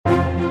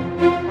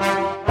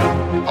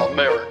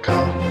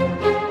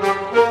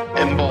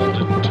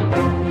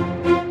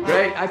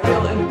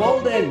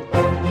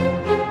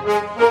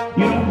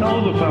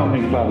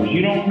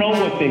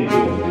they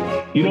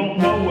did. You don't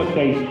know what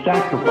they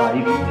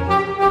sacrificed.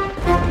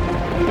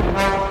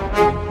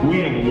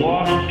 We have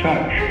lost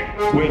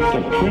touch with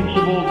the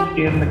principles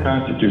in the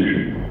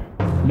Constitution.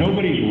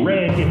 Nobody's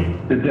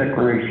read the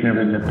Declaration of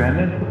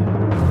Independence.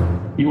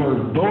 You are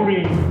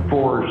voting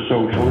for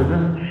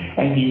socialism,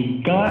 and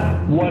you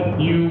got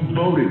what you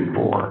voted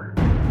for.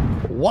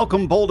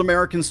 Welcome, bold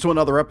Americans, to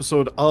another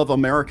episode of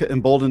America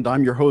Emboldened.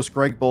 I'm your host,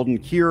 Greg Boulden,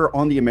 here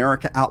on the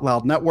America Out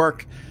Loud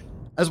Network.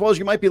 As well as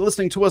you might be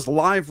listening to us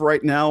live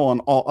right now on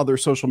all other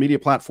social media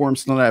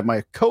platforms. Tonight I have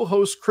my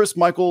co-host, Chris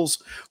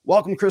Michaels.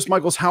 Welcome, Chris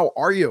Michaels. How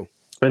are you?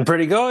 Been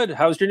pretty good.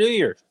 How's your New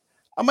Year?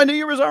 My New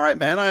Year was all right,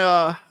 man.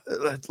 I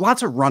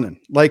lots of running.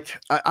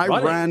 I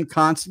ran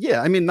constant.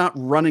 Yeah, I mean, not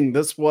running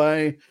this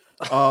way,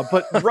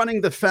 but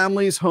running the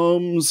family's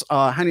homes,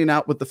 hanging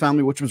out with the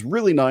family, which was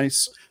really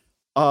nice.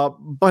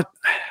 But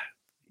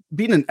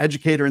being an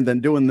educator and then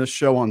doing this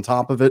show on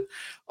top of it,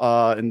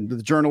 and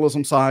the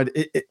journalism side,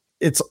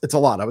 it's a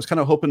lot. I was kind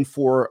of hoping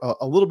for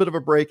a little bit of a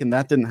break, and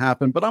that didn't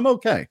happen, but I'm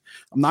okay.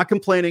 I'm not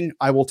complaining.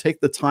 I will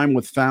take the time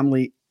with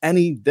family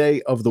any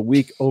day of the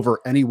week over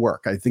any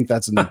work. I think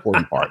that's an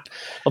important part.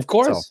 Of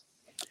course.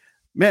 So,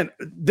 man,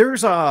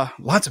 there's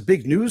lots of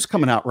big news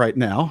coming out right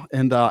now,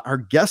 and our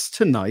guest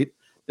tonight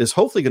is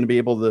hopefully going to be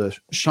able to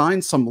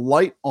shine some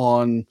light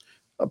on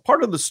a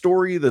part of the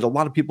story that a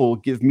lot of people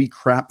give me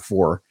crap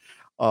for.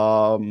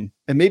 And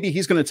maybe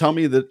he's going to tell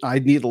me that I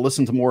need to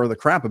listen to more of the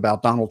crap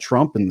about Donald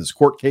Trump and his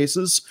court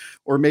cases,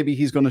 or maybe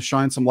he's going to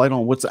shine some light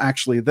on what's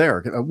actually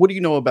there. What do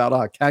you know about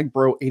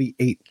Kagbro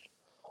 88?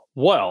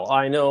 Well,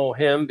 I know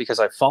him because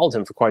I followed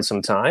him for quite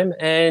some time,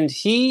 and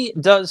he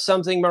does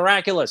something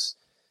miraculous.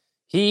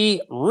 He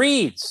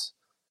reads,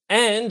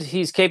 and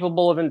he's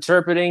capable of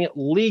interpreting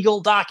legal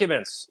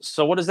documents.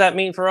 So what does that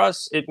mean for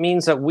us? It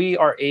means that we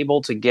are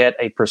able to get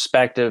a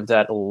perspective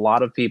that a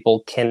lot of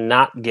people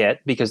cannot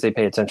get because they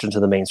pay attention to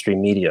the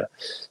mainstream media.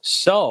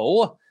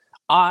 So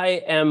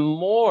I am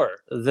more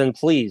than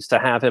pleased to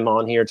have him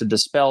on here to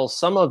dispel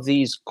some of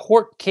these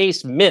court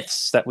case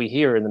myths that we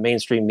hear in the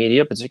mainstream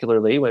media,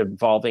 particularly when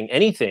involving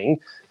anything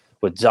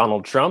with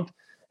Donald Trump,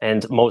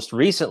 and most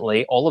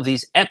recently, all of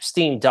these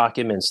Epstein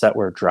documents that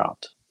were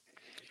dropped.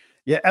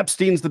 Yeah,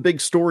 Epstein's the big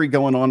story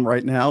going on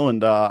right now.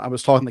 And I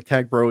was talking to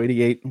Kagbro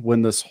 88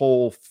 when this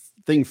whole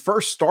thing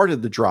first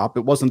started to drop.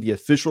 It wasn't the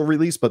official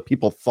release, but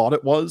people thought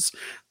it was.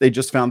 They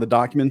just found the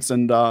documents.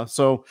 And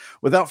so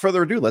without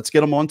further ado, let's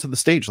get them onto the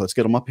stage. Let's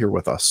get them up here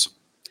with us.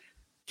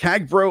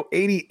 Kagbro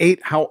 88,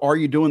 how are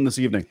you doing this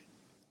evening?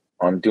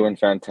 I'm doing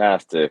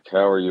fantastic.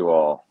 How are you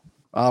all?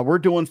 We're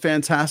doing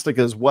fantastic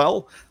as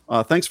well.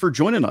 Thanks for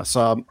joining us.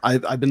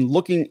 I've been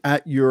looking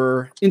at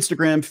your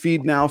Instagram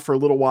feed now for a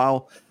little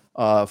while.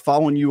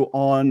 Following you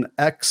on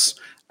X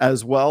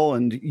as well.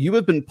 And you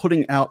have been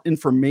putting out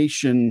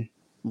information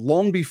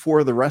long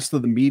before the rest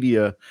of the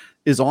media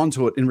is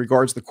onto it in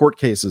regards to the court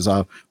cases.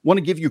 I want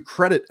to give you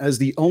credit as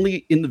the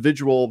only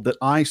individual that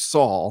I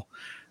saw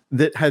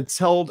that had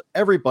told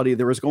everybody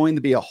there was going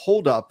to be a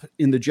holdup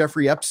in the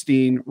Jeffrey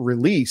Epstein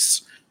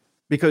release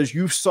because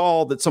you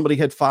saw that somebody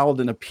had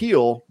filed an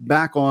appeal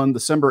back on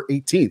December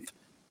 18th.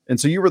 And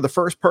so you were the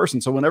first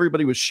person. So when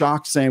everybody was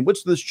shocked saying,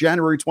 what's this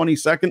January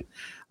 22nd?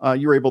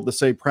 You were able to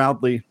say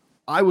proudly,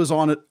 I was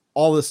on it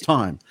all this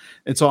time.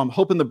 And so I'm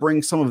hoping to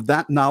bring some of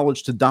that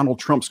knowledge to Donald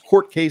Trump's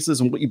court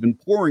cases and what you've been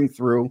pouring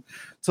through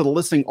to the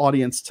listening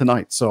audience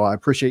tonight. So I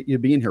appreciate you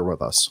being here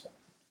with us.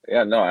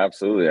 Yeah, no,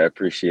 absolutely. I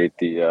appreciate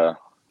the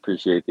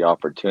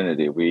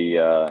opportunity. We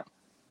have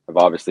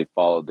obviously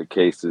followed the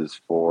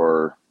cases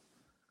for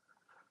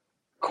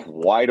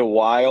quite a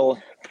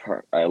while.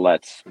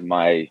 That's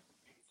my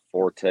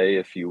forte,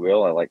 if you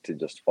will. I like to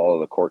just follow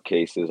the court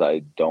cases. I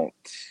don't,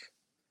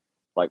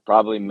 like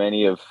probably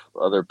many of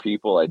other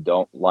people, I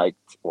don't like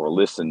or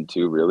listen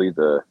to really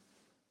the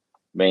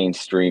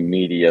mainstream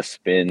media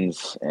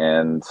spins,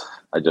 and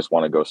I just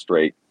want to go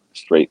straight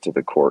to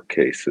the court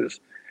cases.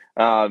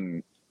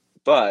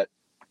 But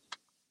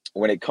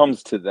when it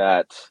comes to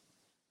that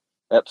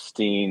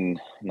the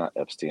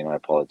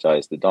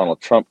Donald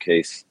Trump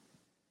case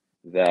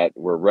that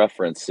we're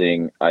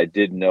referencing, I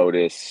did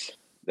notice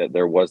that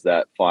there was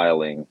that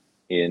filing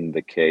in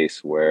the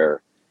case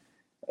where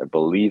I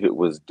believe it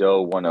was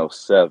Doe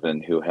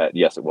 107 who had,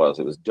 yes, it was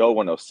Doe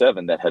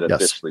 107 that had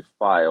officially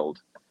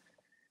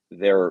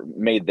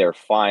made their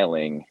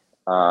filing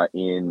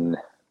in,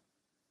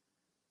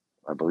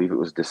 I believe it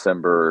was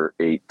December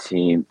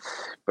 18th.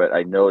 But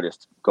I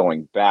noticed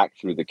going back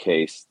through the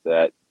case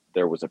that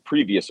there was a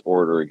previous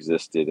order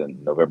existed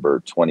in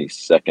November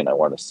 22nd, I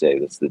want to say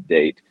that's the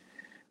date,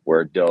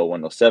 where Doe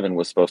 107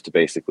 was supposed to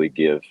basically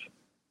give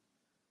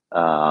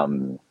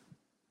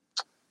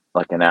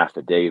like an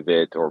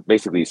affidavit or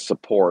basically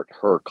support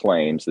her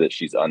claims that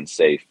she's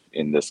unsafe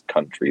in this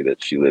country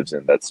that she lives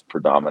in. That's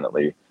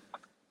predominantly,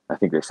 I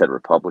think they said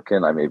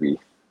Republican. I maybe,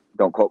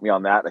 don't quote me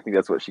on that. I think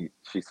that's what she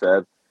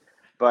said.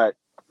 But,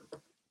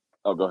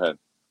 go ahead.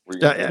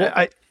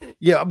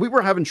 Yeah, we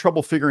were having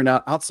trouble figuring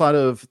out outside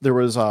of, there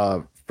was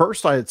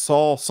first I had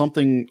saw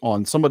something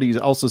on somebody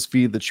else's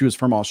feed that she was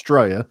from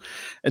Australia,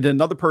 and then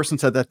another person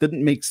said that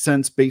didn't make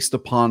sense based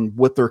upon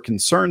what their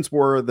concerns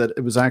were, that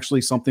it was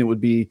actually something that would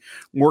be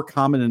more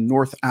common in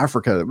North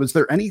Africa. Was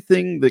there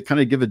anything that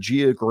kind of give a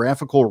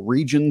geographical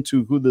region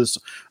to who this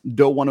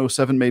DOE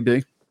 107 may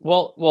be?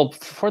 Well,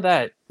 for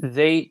that,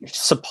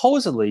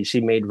 supposedly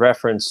she made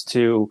reference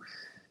to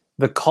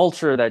the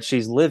culture that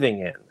she's living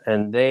in,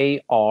 and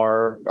they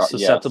are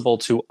susceptible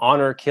to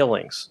honor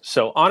killings.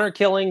 So honor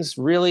killings,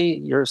 really,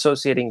 you're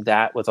associating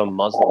that with a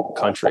Muslim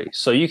country.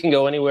 So you can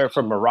go anywhere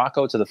from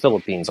Morocco to the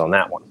Philippines on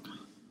that one.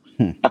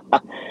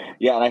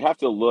 Yeah, and I have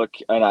to look,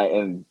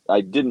 and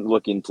I didn't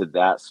look into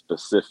that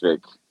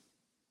specific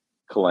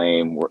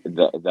claim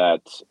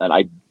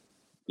and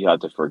you have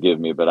to forgive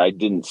me, but I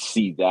didn't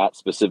see that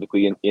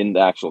specifically in the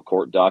actual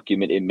court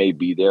document. It may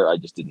be there, I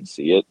just didn't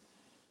see it.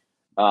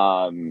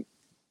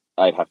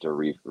 I'd have to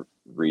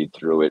read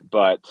through it.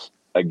 But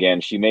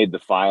again, she made the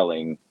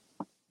filing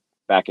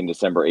back in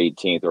December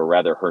 18th, or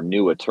rather her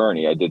new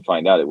attorney. I did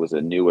find out it was a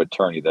new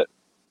attorney that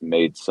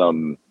made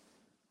some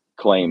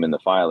claim in the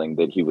filing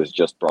that he was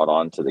just brought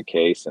on to the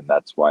case, and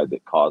that's why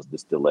that caused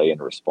this delay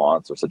in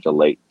response, or such a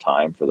late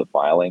time for the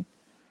filing.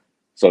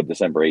 So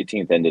December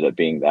 18th ended up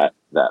being that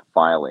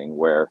filing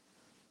where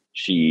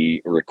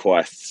she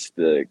requests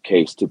the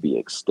case to be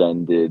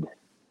extended,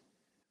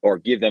 or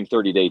give them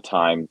 30-day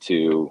time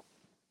to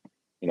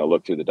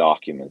look through the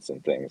documents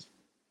and things.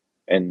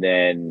 And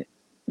then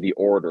the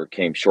order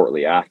came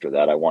shortly after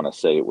that. I want to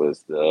say it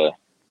was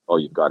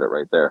you've got it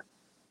right there.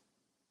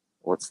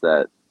 What's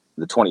that?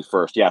 The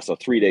 21st. Yeah. So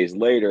 3 days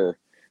later,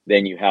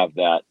 then you have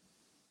that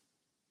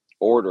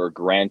order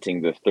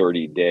granting the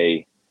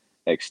 30-day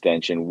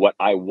extension. What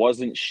I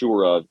wasn't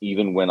sure of,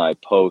 even when I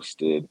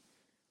posted,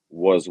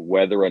 was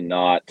whether or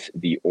not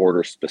the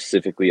order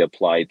specifically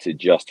applied to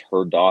just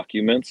her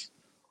documents,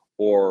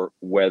 or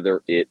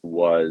whether it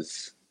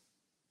was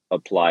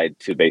applied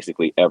to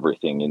basically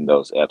everything in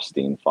those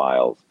Epstein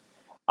files.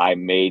 I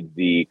made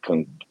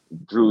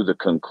drew the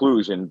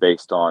conclusion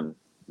based on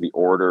the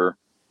order,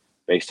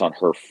 based on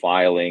her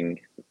filing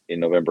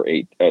in December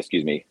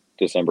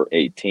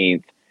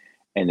 18th,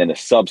 and then a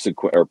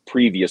subsequent or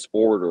previous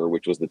order,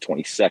 which was the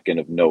 22nd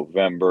of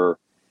November.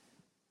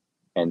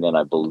 And then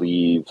I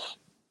believe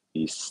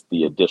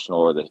the additional,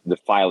 or the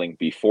filing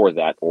before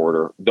that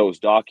order, those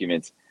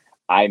documents,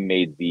 I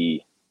made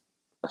the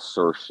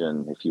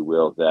assertion, if you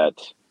will,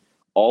 that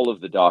all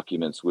of the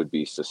documents would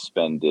be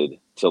suspended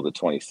till the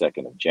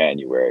 22nd of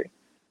January.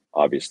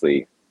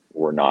 Obviously,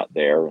 we're not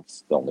there.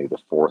 It's only the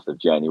 4th of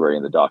January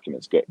and the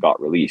documents got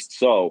released.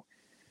 So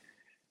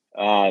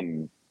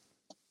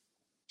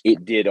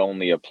it did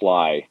only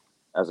apply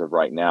as of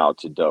right now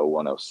to DOE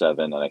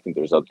 107. And I think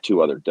there's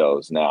two other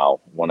DOEs now,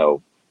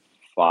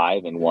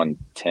 105 and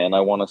 110,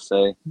 I want to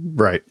say.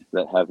 Right.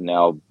 That have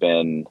now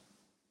been,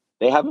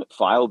 they haven't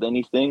filed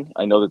anything.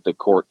 I know that the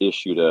court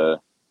issued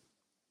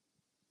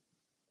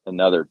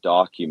another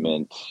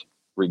document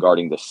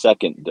regarding the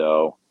second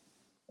DOE,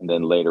 and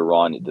then later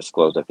on it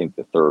disclosed, I think,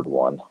 the third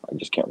one. I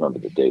just can't remember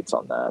the dates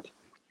on that.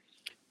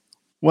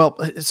 Well,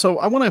 so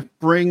I want to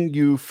bring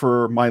you,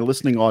 for my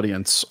listening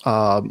audience,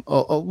 a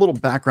little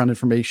background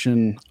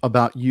information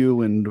about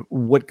you and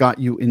what got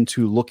you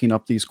into looking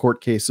up these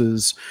court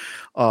cases,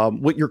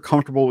 what you're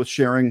comfortable with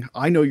sharing.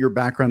 I know your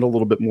background a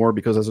little bit more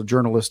because as a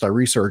journalist, I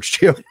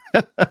researched you.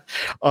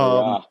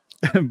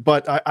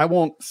 But I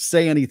won't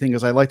say anything,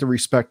 as I like to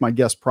respect my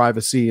guest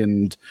privacy,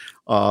 and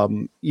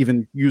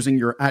even using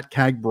your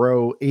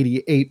 @Kagbro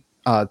 88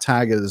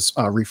 tag is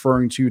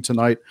referring to you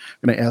tonight.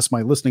 I'm going to ask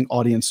my listening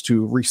audience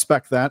to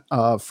respect that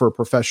for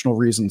professional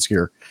reasons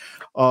here.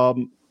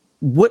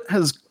 What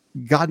has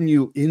gotten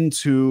you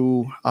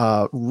into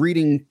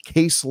reading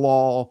case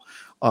law,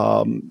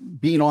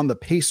 being on the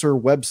Pacer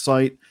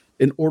website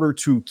in order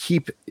to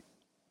keep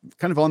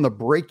kind of on the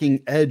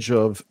breaking edge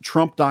of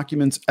Trump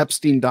documents,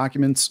 Epstein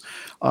documents?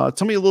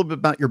 Tell me a little bit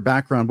about your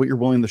background, what you're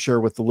willing to share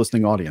with the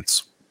listening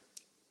audience.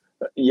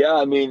 Yeah,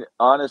 I mean,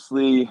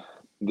 honestly,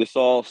 this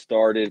all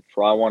started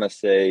for, I want to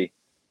say,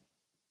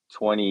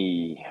 I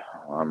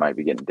might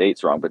be getting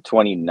dates wrong, but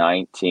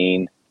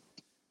 2019,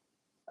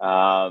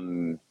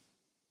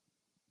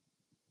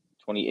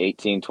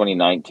 2018,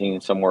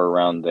 2019, somewhere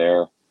around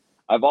there.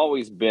 I've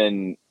always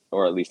been,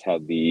 or at least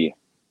had the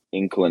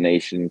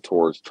inclination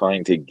towards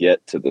trying to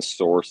get to the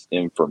source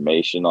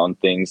information on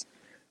things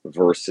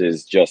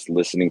versus just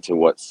listening to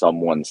what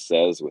someone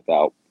says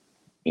without,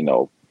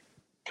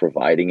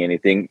 providing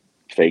anything.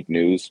 Fake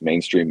news,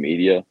 mainstream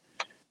media,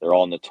 they're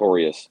all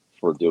notorious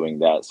for doing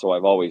that. So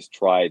I've always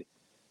tried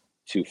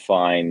to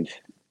find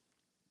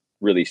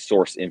really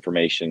source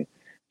information,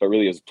 but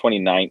really it was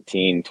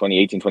 2018,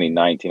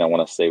 2019, I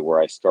want to say, where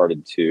I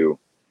started to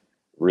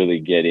really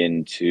get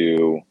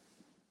into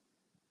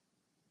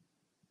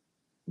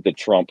the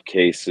Trump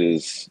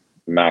cases,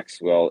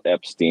 Maxwell,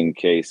 Epstein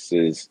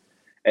cases,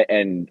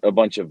 and a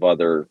bunch of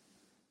other.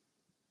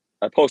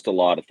 I post a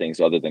lot of things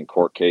other than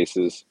court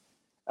cases.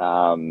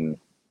 And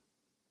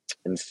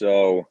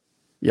so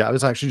Yeah, I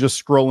was actually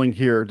just scrolling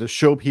here to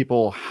show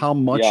people how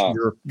much Yeah.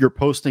 you're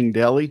posting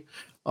daily.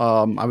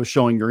 I was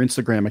showing your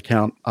Instagram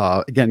account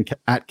again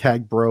at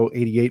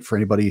Kagbro88 for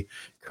anybody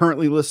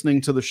currently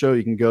listening to the show.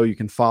 You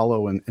can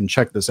follow and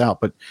check this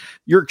out. But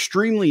you're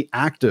extremely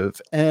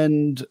active,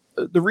 and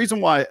the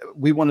reason why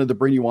we wanted to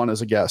bring you on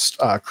as a guest,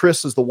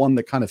 Chris is the one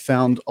that kind of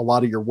found a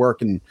lot of your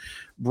work and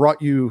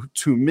brought you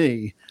to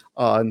me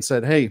and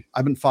said, "Hey,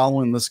 I've been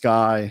following this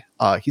guy.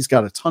 He's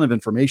got a ton of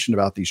information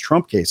about these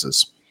Trump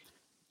cases."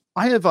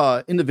 I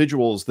have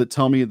individuals that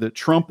tell me that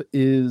Trump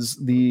is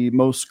the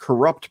most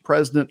corrupt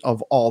president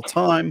of all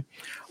time.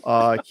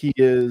 He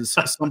is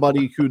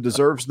somebody who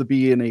deserves to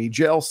be in a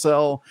jail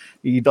cell.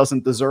 He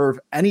doesn't deserve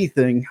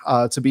anything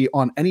to be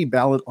on any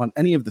ballot on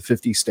any of the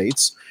 50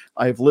 states.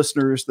 I have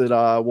listeners that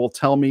will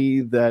tell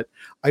me that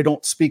I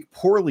don't speak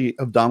poorly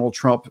of Donald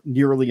Trump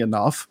nearly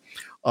enough.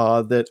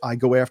 That I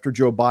go after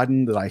Joe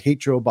Biden, that I hate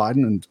Joe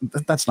Biden, and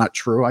that's not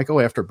true. I go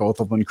after both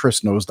of them, and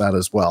Chris knows that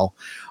as well.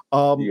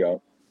 Yeah.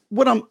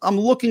 What I'm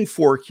looking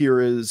for here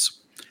is,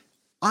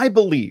 I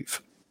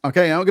believe,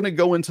 okay, I'm going to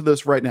go into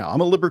this right now.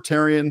 I'm a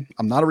libertarian.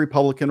 I'm not a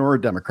Republican or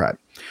a Democrat.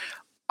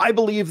 I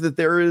believe that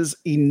there is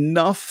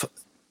enough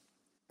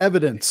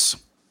evidence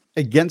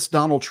against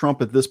Donald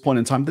Trump at this point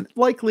in time that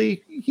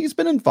likely he's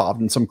been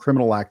involved in some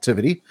criminal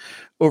activity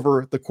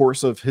over the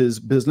course of his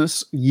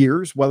business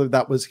years, whether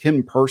that was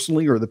him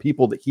personally or the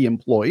people that he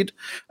employed.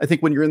 I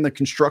think when you're in the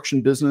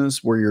construction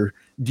business where you're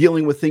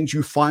dealing with things,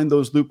 you find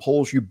those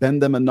loopholes, you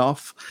bend them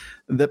enough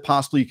that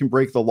possibly you can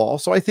break the law.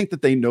 So I think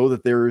that they know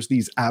that there's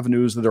these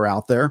avenues that are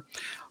out there.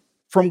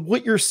 From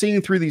what you're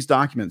seeing through these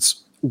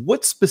documents,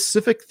 what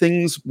specific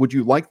things would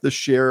you like to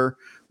share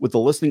with the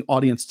listening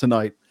audience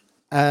tonight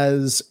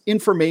as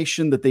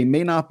information that they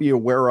may not be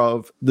aware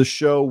of, to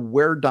show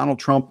where Donald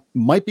Trump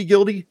might be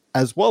guilty,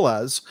 as well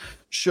as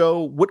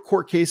show what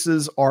court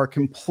cases are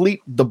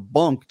complete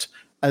debunked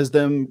as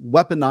them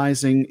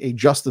weaponizing a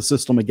justice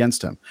system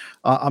against him?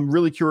 I'm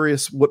really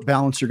curious what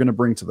balance you're going to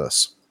bring to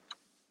this.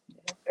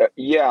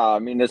 Yeah, I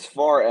mean, as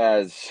far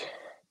as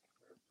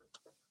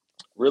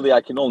really,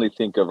 I can only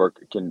think of or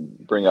can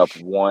bring up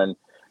one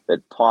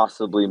that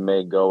possibly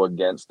may go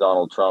against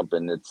Donald Trump,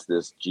 and it's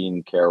this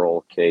Jean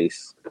Carroll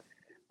case.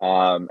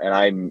 I'll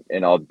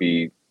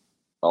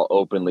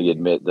openly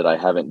admit that I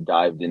haven't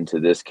dived into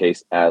this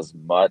case as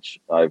much.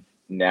 I've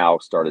now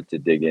started to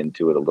dig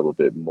into it a little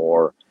bit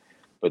more,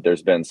 but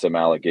there's been some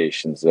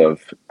allegations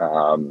of,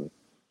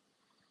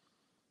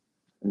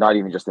 not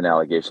even just an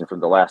allegation. From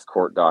the last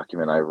court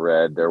document I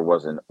read, there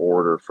was an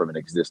order from an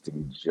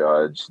existing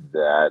judge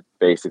that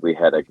basically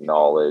had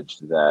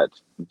acknowledged that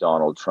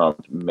Donald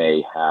Trump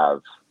may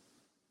have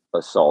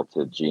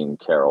assaulted Jean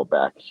Carroll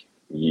back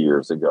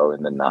years ago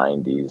in the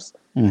 90s.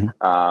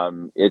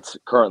 Mm-hmm. It's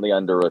currently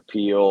under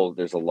appeal.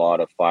 There's a lot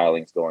of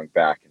filings going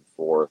back and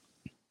forth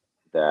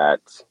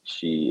that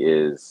she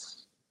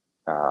is,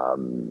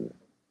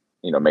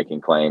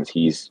 making claims.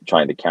 He's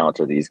trying to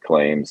counter these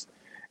claims.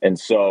 And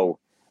so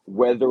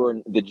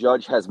whether the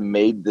judge has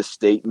made the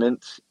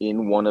statement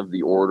in one of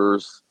the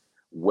orders,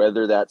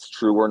 whether that's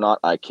true or not,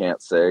 I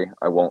can't say.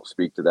 I won't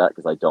speak to that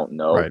because I don't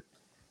know. Right.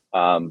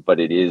 But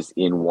it is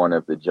in one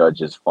of the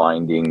judge's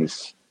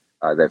findings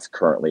that's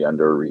currently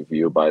under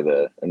review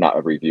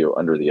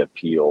under the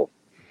appeal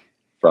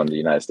from the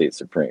United States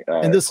Supreme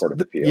Court of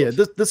Appeals.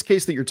 This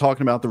case that you're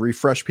talking about, to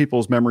refresh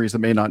people's memories that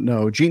may not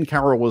know, Jean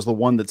Carroll was the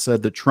one that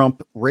said that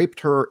Trump raped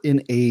her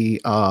in a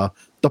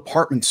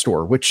department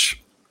store,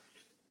 which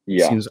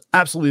seems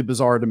absolutely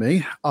bizarre to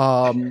me.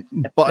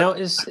 But now,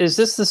 is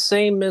this the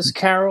same Ms.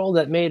 Carroll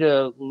that made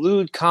a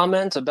lewd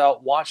comment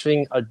about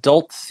watching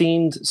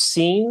adult-themed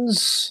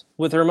scenes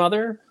with her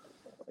mother?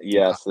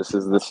 Yes, this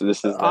is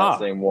that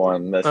same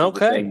one. That's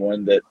the same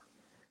one that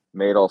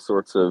made all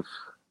sorts of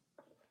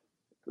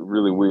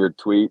really weird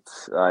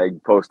tweets. I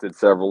posted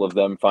several of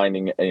them,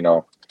 finding,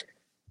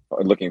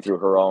 looking through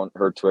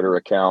her Twitter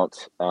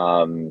account.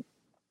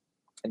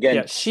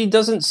 Again, she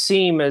doesn't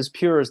seem as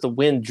pure as the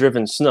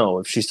wind-driven snow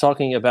if she's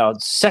talking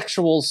about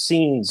sexual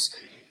scenes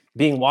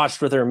being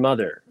watched with her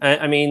mother.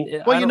 I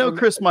mean,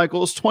 Chris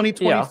Michaels,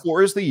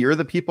 2024 is the year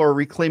that people are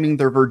reclaiming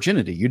their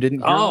virginity. You didn't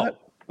hear that?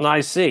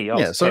 I see.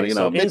 Okay. Yeah, so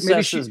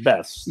incest is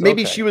best.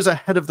 Maybe she was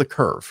ahead of the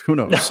curve. Who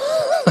knows?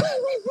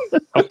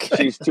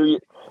 Okay.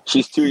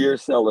 She's 2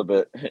 years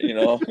celibate.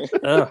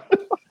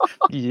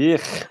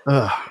 Yeah.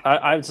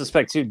 I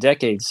suspect 2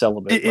 decades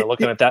celibate. We're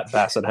looking at that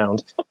basset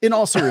hound. In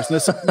all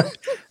seriousness,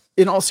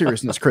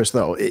 Chris,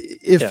 though,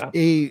 if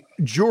a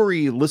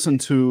jury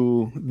listened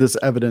to this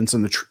evidence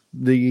and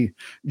the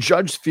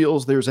judge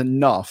feels there's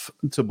enough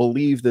to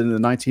believe that in the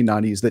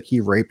 1990s that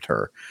he raped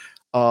her,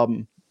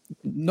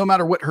 no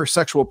matter what her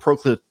sexual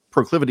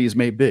proclivities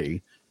may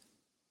be,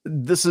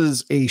 this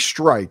is a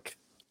strike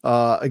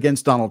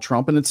against Donald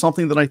Trump, and it's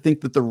something that I think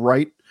that the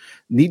right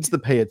needs to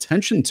pay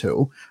attention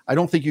to. I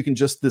don't think you can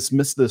just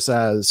dismiss this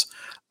as,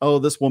 oh,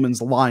 this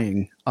woman's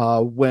lying,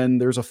 when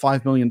there's a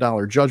 $5 million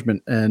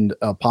judgment and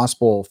a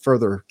possible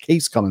further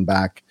case coming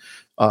back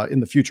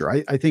in the future.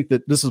 I think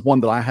that this is one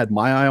that I had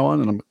my eye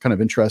on, and I'm kind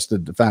of interested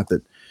in the fact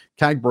that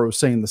Kagbro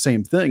saying the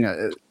same thing.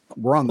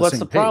 We're on the same That's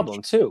the page.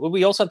 problem too.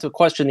 We also have to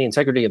question the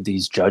integrity of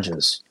these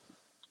judges,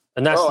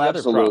 and that's the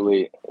other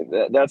problem.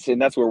 Absolutely.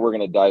 That's where we're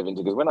going to dive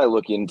into, because when I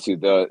look into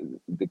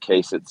the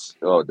case, it's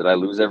did I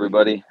lose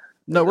everybody?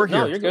 No, we're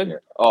No, here. you're good.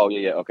 Oh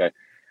yeah, okay.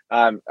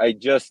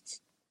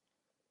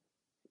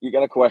 You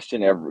got to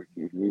question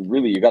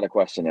you got to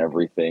question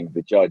everything.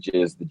 The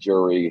judges, the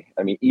jury.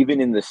 I mean,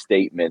 even in the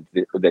statement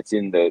that's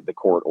in the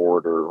court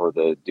order or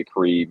the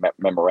decree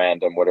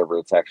memorandum, whatever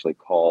it's actually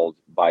called,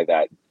 by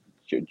that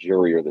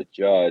jury or the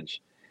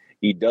judge,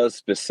 he does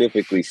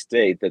specifically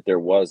state that there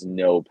was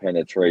no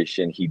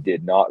penetration. He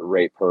did not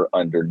rape her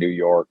under New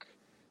York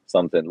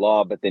something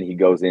law, but then he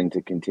goes in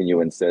to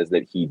continue and says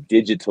that he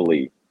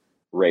digitally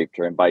raped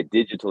her. And by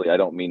digitally, I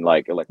don't mean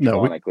like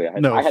electronically.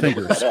 I had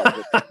fingers. to look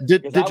that up.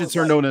 Digits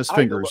are known as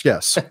fingers,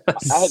 yes. I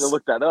had to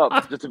look that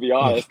up just to be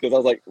honest, because I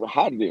was like, well,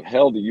 how the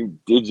hell do you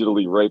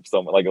digitally rape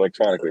someone, like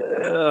electronically?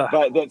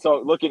 But then,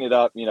 so looking it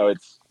up,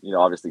 it's,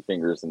 obviously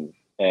fingers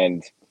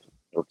and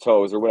or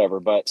toes or whatever.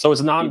 But so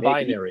it's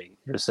non-binary.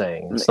 You're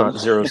saying it's not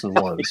zeros and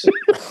ones.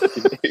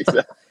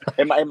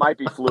 It might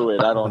be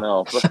fluid. I don't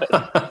know.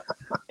 But,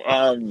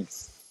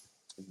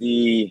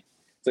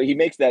 so he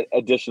makes that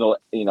additional,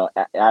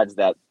 adds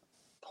that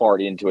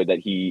part into it that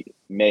he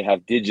may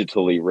have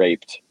digitally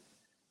raped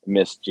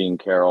Miss Jean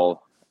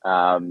Carroll.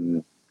 I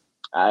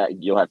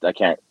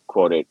can't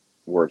quote it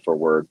word for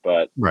word,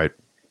 but right.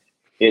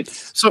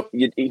 It's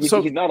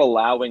he's not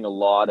allowing a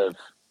lot of,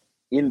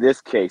 in this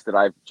case that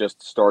I've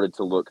just started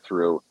to look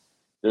through,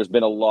 there's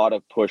been a lot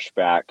of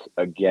pushback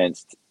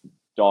against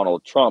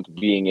Donald Trump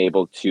being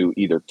able to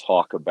either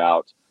talk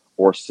about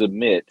or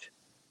submit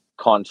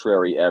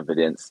contrary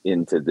evidence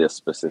into this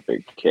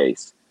specific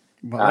case.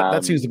 Well,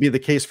 that seems to be the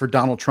case for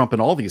Donald Trump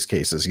in all these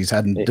cases. He's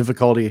had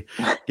difficulty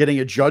getting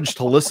a judge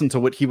to listen to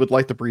what he would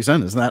like to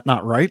present. Isn't that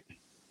not right?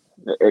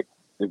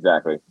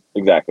 Exactly.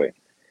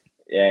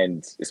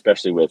 And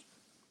especially with,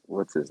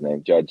 what's his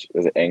name? Judge,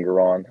 is it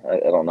Engeron? I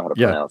don't know how to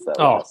pronounce that.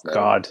 Oh,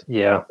 God.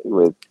 Yeah.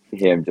 With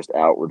him just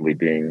outwardly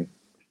being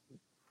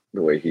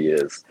the way he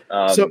is.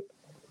 So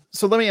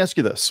let me ask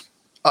you this.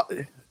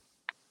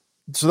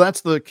 So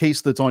that's the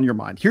case that's on your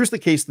mind. Here's the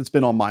case that's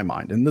been on my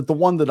mind. And the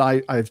one that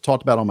I've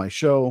talked about on my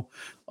show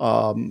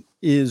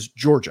is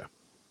Georgia.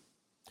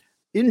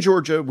 In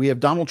Georgia, we have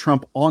Donald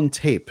Trump on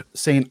tape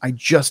saying, I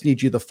just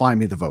need you to find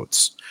me the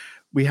votes.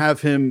 We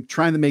have him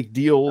trying to make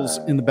deals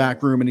in the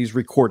back room, and he's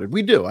recorded.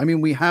 We do. I mean,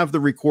 we have the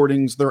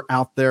recordings. They're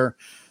out there.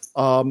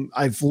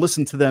 I've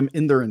listened to them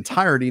in their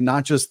entirety,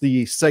 not just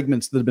the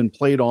segments that have been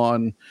played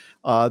on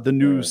the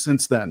news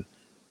since then.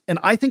 And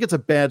I think it's a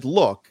bad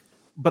look.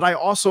 But I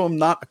also am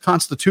not a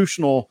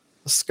constitutional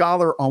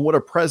scholar on what a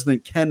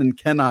president can and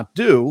cannot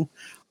do.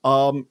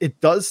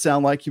 It does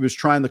sound like he was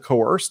trying to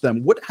coerce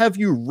them. What have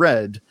you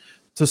read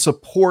to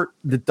support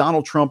that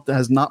Donald Trump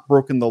has not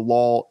broken the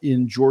law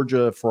in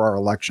Georgia for our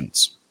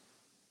elections?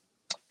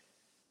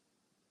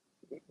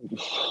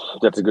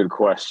 That's a good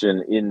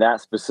question. In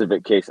that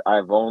specific case,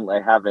 I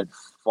haven't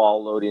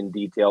followed in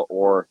detail,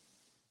 or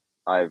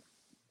I've,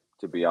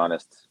 to be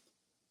honest,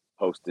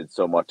 posted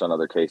so much on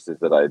other cases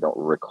that I don't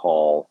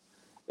recall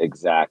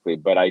exactly.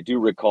 But I do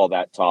recall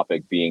that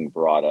topic being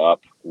brought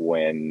up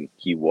when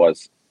he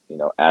was,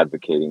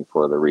 advocating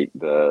for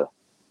the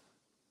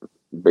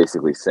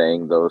basically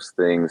saying those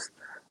things.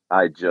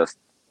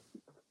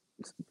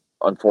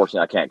 Unfortunately,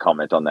 I can't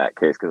comment on that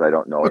case because I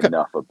don't know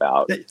enough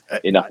about it.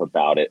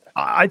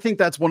 I think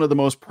that's one of the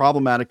most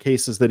problematic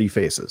cases that he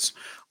faces.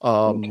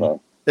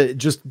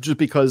 Just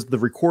because the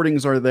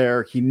recordings are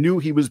there. He knew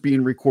he was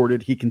being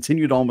recorded. He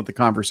continued on with the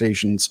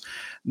conversations.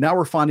 Now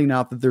we're finding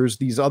out that there's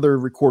these other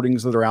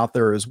recordings that are out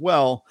there as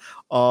well.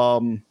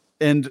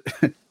 And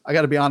I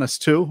got to be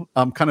honest too.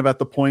 I'm kind of at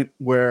the point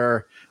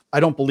where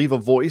I don't believe a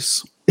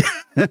voice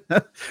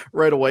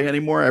right away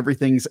anymore.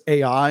 Everything's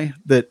AI.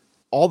 That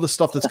all the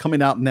stuff that's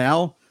coming out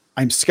now,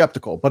 I'm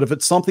skeptical. But if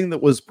it's something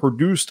that was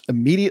produced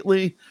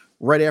immediately,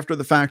 right after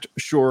the fact,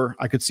 sure,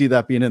 I could see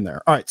that being in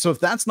there. All right, so if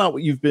that's not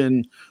what you've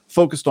been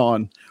focused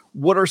on,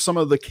 what are some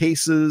of the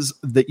cases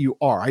that you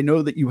are? I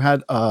know that you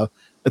had a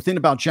thing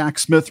about Jack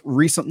Smith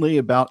recently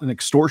about an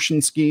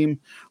extortion scheme.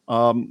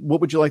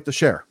 What would you like to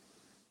share?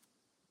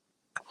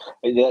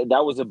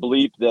 That was a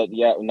bleep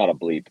not a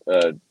bleep,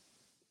 a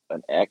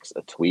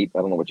tweet. I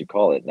don't know what you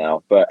call it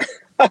now, but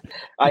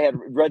I had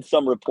read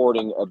some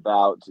reporting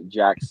about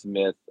Jack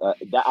Smith.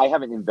 I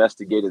haven't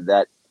investigated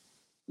that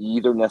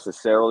either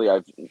necessarily.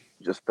 I've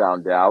just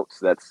found out.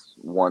 So that's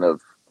one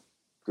of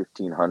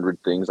 1,500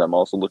 things I'm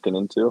also looking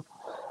into.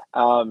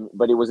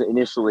 But it was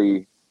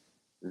initially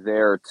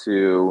there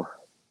to,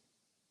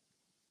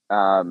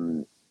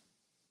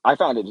 I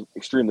found it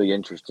extremely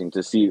interesting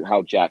to see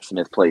how Jack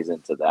Smith plays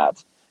into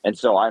that. And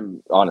so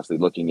I'm honestly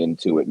looking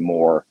into it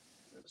more.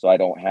 So I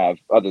don't have,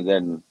 other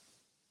than,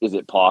 is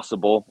it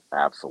possible?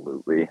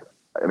 Absolutely.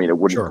 I mean, it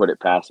wouldn't put it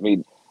past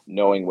me,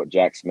 knowing what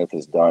Jack Smith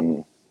has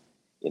done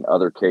in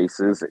other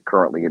cases.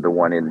 Currently, the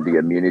one in the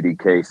immunity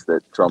case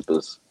that Trump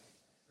is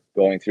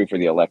going through for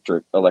the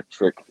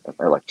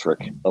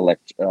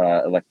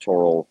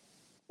electoral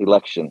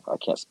election. I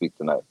can't speak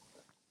tonight.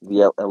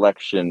 The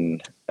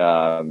election,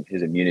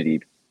 his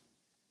immunity,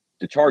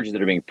 the charges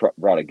that are being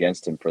brought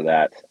against him for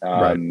that.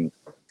 Right.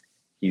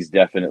 He's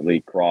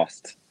definitely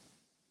crossed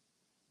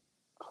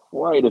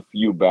quite a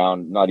few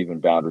not even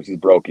boundaries. He's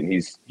broken.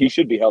 He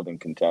should be held in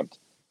contempt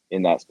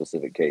in that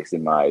specific case,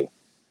 in my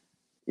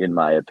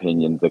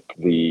opinion.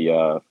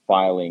 The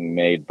filing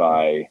made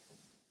by,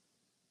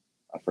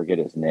 I forget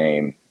his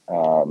name.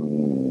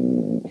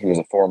 He was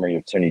a former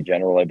attorney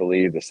general, I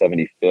believe, the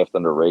 75th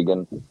under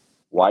Reagan.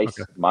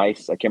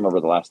 Mice. I can't remember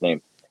the last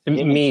name.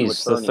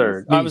 Mies the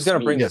third. I was going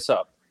to bring this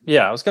up.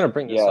 Yeah, I was going to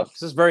bring this up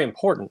because it's very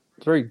important.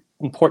 It's very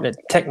important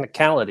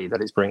technicality that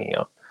he's bringing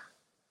up.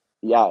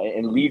 Yeah,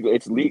 and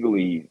it's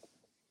legally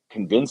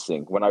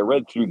convincing. When I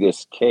read through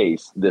this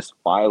case, this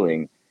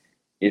filing,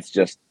 it's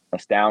just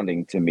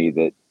astounding to me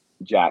that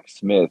Jack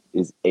Smith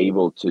is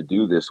able to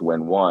do this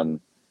when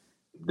one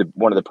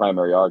of the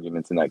primary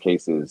arguments in that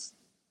case is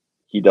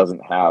he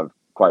doesn't have,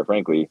 quite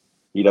frankly,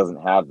 he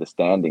doesn't have the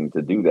standing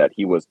to do that.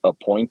 He was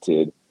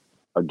appointed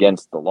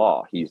against the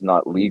law. He's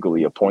not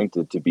legally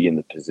appointed to be in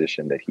the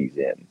position that he's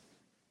in,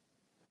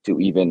 to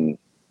even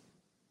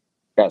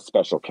as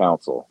special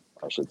counsel,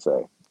 I should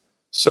say.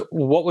 So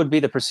what would be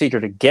the procedure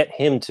to get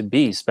him to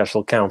be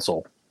special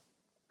counsel?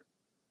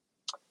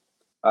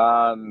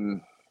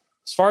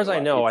 As far as I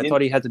know, I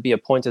thought he had to be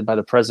appointed by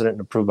the president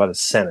and approved by the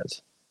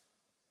Senate.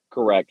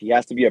 Correct. He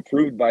has to be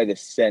approved by the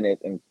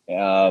Senate,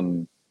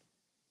 and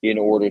in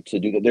order to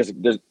do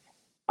that,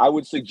 I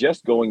would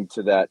suggest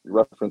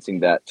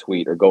referencing that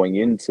tweet or going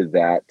into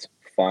that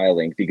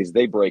filing, because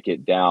they break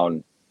it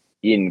down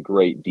in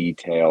great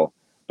detail.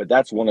 But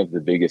that's one of the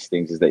biggest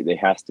things, is that they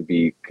has to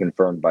be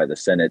confirmed by the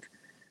Senate.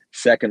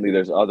 Secondly,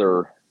 there's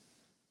other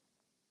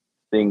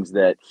things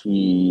that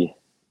and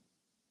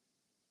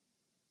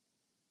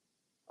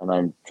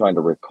I'm trying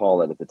to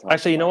recall it at the time.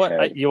 Actually, you know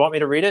what? You want me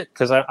to read it?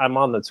 Because I'm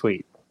on the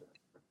tweet.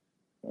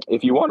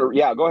 If you want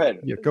to, go ahead.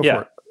 Yeah, go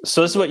for it.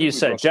 So this is what you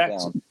said, Jack,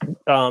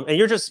 and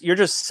you're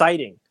just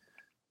citing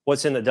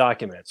what's in the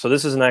document. So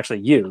this isn't actually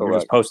you. Correct. You're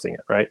just posting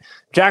it, right?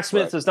 Jack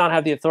Smith does not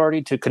have the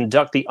authority to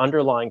conduct the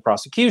underlying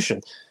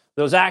prosecution.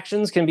 Those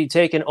actions can be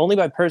taken only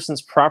by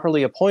persons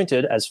properly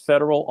appointed as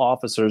federal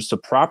officers to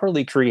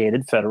properly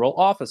created federal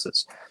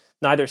offices.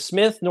 Neither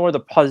Smith nor the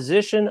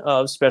position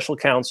of special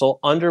counsel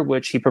under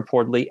which he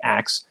purportedly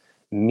acts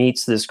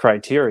meets this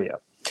criteria.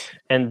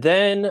 And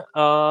then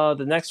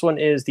the next one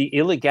is the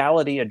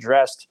illegality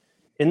addressed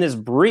in this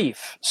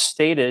brief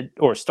started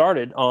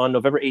on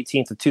November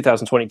 18th of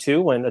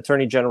 2022, when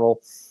Attorney General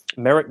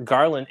Merrick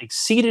Garland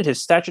exceeded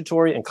his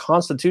statutory and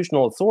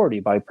constitutional authority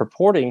by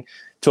purporting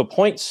to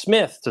appoint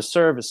Smith to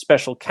serve as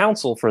special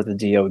counsel for the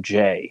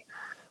DOJ.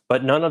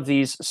 But none of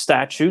these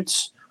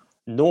statutes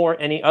nor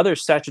any other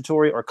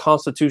statutory or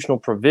constitutional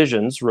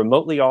provisions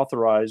remotely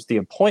authorized the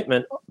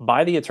appointment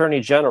by the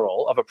Attorney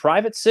General of a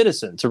private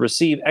citizen to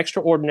receive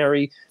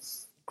extraordinary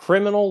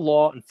criminal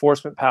law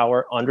enforcement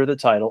power under the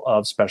title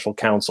of special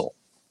counsel.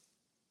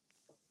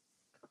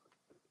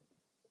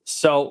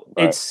 So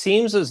It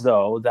seems as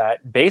though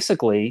that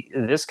basically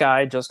this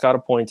guy just got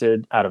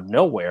appointed out of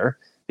nowhere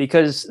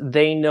because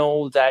they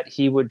know that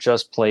he would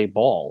just play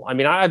ball. I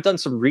mean, I've done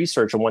some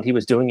research on what he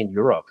was doing in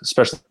Europe,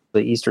 especially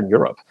Eastern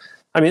Europe.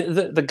 I mean,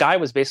 the guy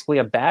was basically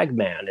a bag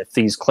man, if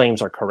these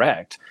claims are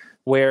correct,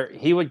 where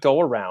he would go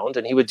around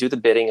and he would do the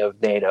bidding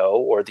of NATO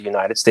or the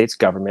United States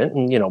government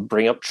and,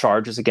 bring up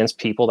charges against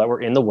people that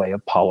were in the way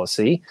of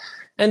policy.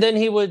 And then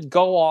he would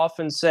go off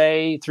and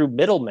say, through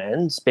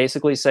middlemen,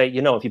 basically say,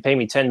 if you pay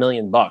me $10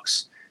 million,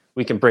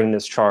 we can bring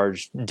this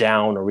charge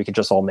down, or we could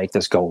just all make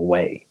this go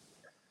away.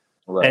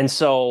 Right. And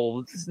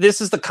so this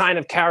is the kind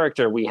of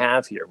character we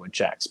have here with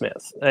Jack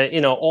Smith.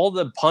 All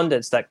the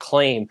pundits that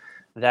claim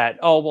that,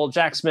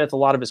 Jack Smith, a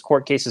lot of his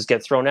court cases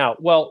get thrown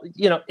out. Well,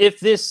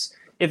 if this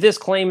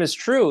claim is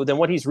true, then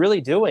what he's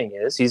really doing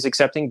is he's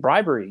accepting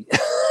bribery,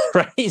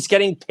 right? He's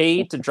getting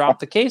paid to drop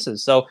the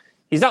cases. So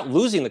he's not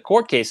losing the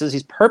court cases.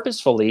 He's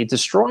purposefully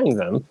destroying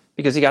them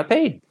because he got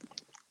paid.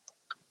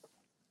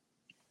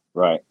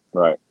 Right.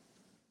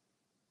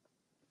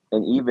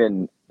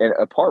 And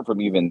apart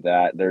from even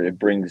that, it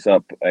brings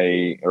up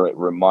it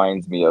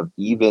reminds me of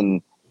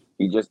it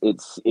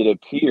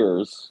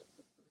appears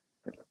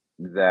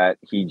that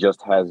he just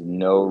has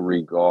no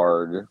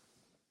regard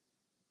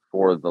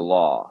for the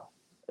law.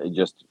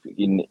 Just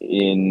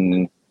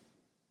in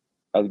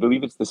I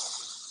believe it's the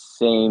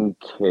same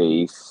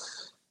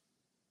case.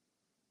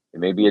 It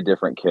may be a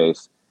different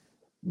case,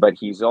 but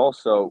he's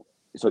also,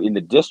 so in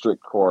the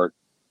district court,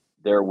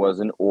 there was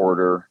an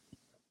order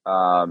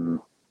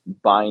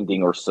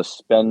binding or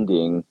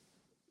suspending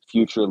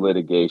future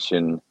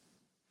litigation,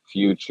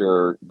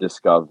 future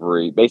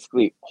discovery,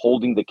 basically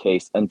holding the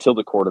case until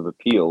the Court of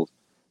Appeals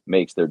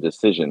makes their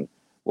decision.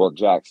 Well,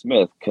 Jack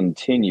Smith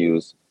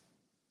continues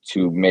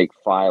to make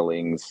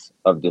filings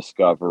of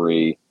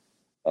discovery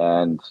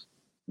and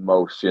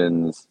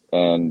motions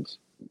and,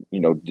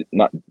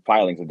 not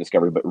filings of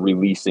discovery, but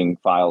releasing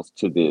files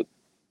to the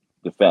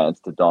defense,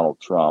 to Donald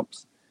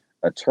Trump's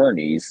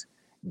attorneys.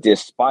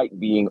 despite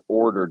being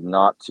ordered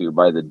not to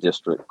by the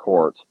district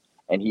court.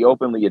 And he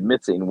openly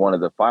admits it in one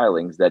of the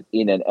filings that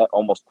in an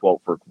almost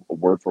quote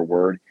for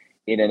word,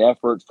 in an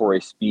effort for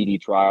a speedy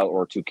trial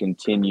or to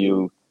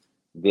continue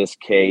this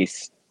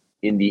case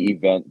in the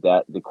event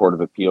that the Court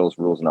of Appeals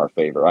rules in our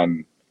favor.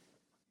 I'm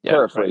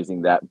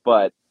paraphrasing that,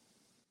 but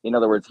in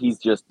other words, he's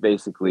just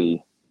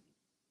basically,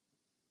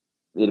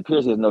 it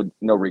appears he has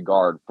no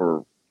regard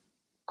for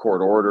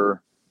court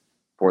order,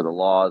 for the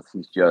laws.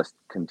 He's just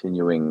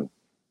continuing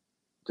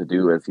to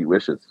do as he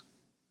wishes.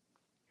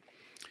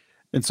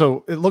 And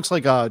so it looks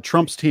like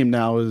Trump's team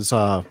now is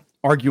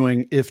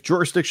arguing if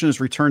jurisdiction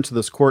is returned to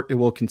this court, it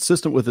will,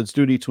 consistent with its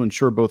duty to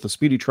ensure both a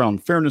speedy trial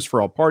and fairness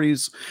for all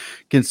parties,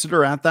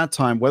 consider at that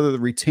time whether to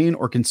retain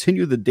or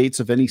continue the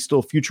dates of any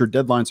still future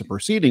deadlines of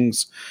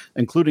proceedings,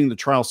 including the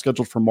trial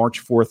scheduled for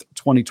March 4th,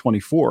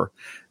 2024.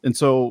 And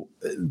so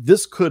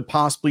this could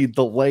possibly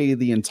delay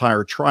the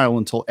entire trial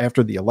until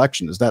after the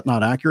election. Is that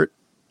not accurate?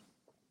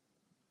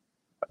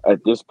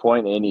 At this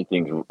point,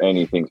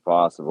 anything's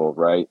possible,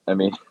 right? I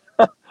mean,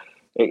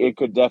 it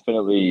could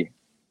definitely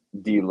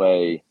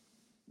delay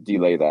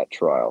that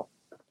trial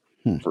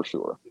for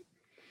sure.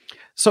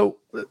 So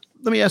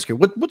let me ask you,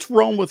 what's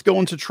wrong with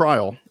going to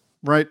trial,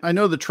 right? I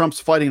know that Trump's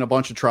fighting a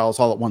bunch of trials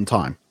all at one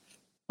time.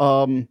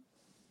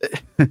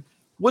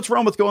 What's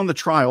wrong with going to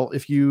trial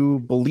if you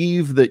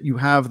believe that you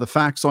have the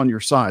facts on your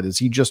side? Is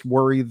he just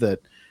worried that,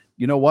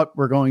 you know what,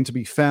 we're going to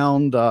be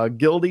found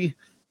guilty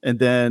and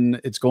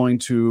then it's going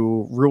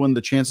to ruin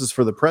the chances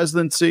for the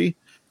presidency?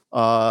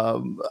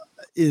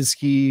 Is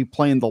he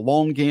playing the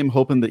long game,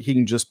 hoping that he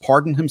can just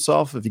pardon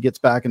himself if he gets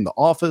back into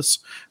office?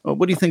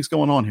 What do you think's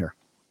going on here?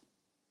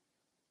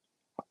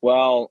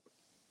 Well,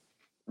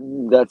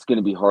 that's going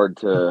to be hard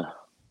to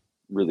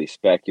really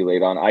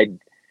speculate on.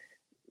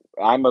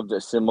 I'm of a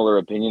similar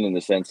opinion in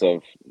the sense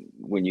of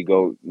when you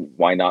go,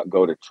 why not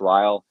go to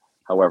trial?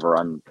 However,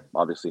 I'm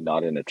obviously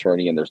not an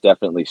attorney, and there's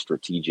definitely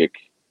strategic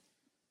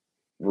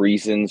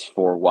reasons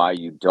for why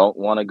you don't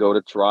want to go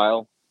to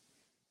trial.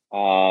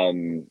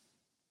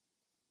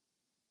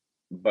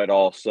 But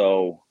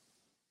also,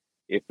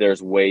 if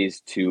there's ways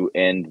to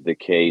end the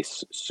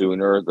case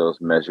sooner, those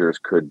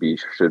measures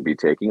should be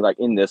taken. Like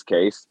in this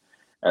case,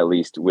 at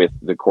least with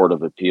the Court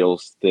of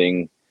Appeals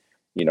thing,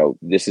 you know,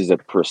 this is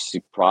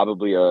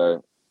probably I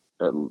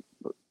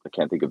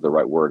can't think of the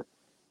right word,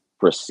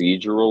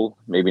 procedural,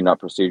 maybe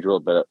not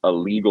procedural, but a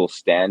legal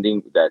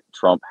standing that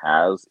Trump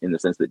has, in the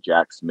sense that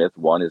Jack Smith,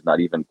 one, is not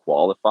even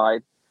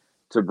qualified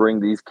to bring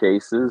these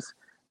cases.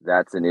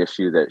 That's an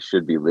issue that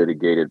should be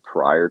litigated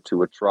prior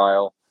to a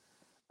trial.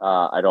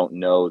 I don't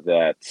know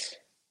that.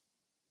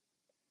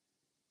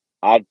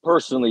 I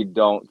personally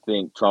don't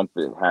think Trump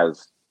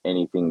has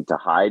anything to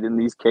hide in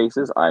these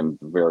cases. I'm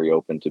very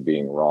open to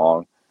being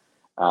wrong.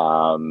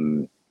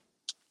 And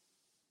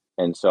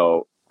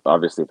so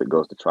obviously if it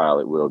goes to trial,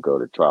 it will go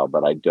to trial,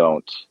 but I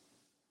don't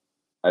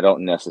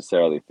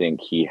necessarily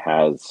think he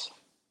has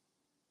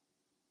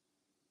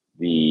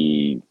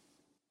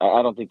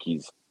I don't think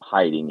he's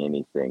hiding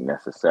anything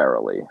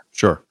necessarily.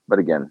 Sure. But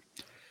again,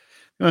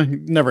 you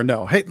never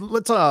know. Hey,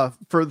 let's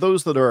for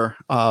those that are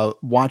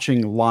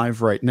watching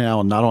live right now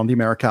and not on the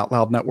America Out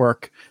Loud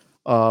Network,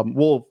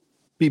 we'll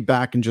be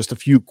back in just a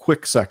few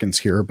quick seconds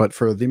here, but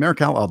for the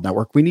America Out Loud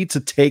Network, we need to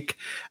take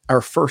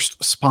our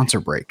first sponsor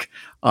break.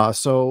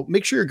 So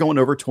make sure you're going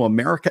over to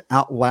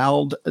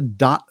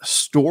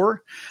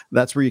americaoutloud.store.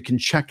 That's where you can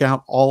check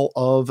out all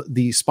of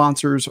the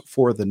sponsors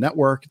for the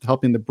network,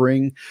 helping to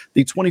bring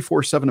the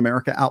 24/7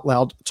 America Out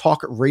Loud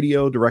talk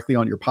radio directly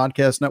on your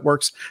podcast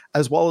networks,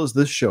 as well as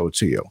this show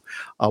to you.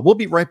 We'll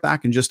be right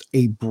back in just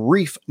a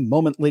brief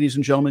moment, ladies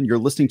and gentlemen. You're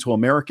listening to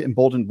America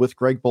Emboldened with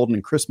Greg Boulden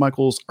and Chris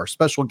Michaels, our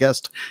special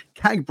guest,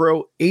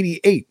 Kagbro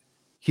 88,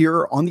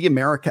 here on the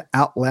America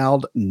Out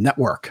Loud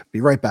Network.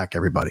 Be right back,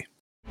 everybody.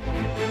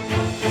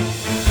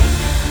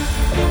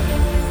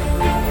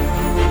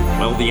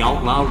 Well, the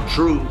Out Loud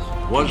Truth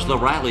was the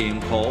rallying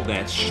call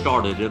that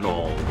started it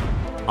all.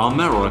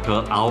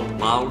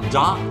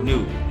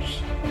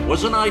 AmericaOutloud.news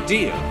was an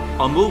idea,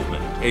 a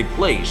movement, a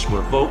place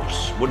where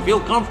folks would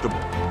feel comfortable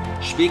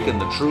speaking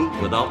the truth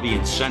without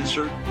being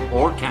censored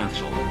or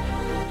canceled.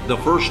 The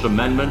First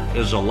Amendment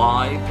is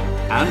alive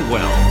and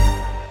well.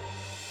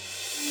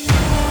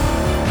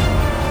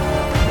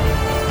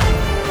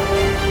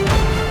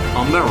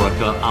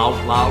 America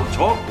Out Loud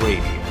Talk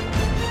Radio.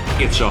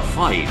 It's a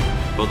fight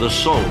for the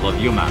soul of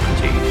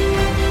humanity.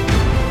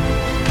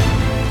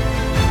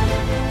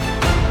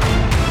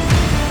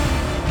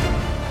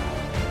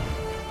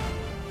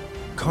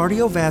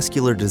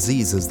 Cardiovascular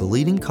disease is the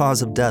leading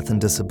cause of death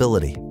and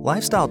disability.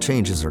 Lifestyle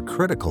changes are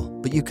critical,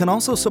 but you can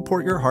also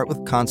support your heart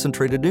with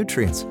concentrated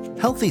nutrients.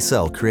 Healthy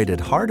Cell created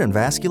Heart and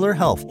Vascular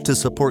Health to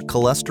support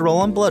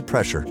cholesterol and blood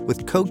pressure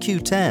with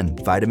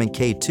CoQ10, vitamin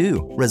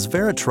K2,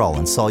 resveratrol,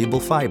 and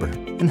soluble fiber.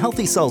 And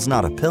Healthy Cell's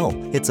not a pill.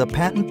 It's a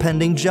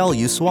patent-pending gel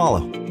you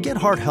swallow. Get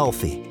heart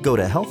healthy. Go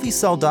to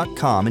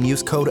healthycell.com and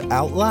use code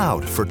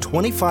OUTLOUD for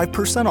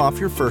 25% off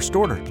your first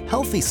order.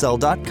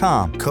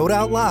 Healthycell.com, code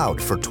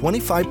OUTLOUD for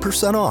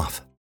 25%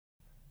 off.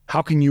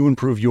 How can you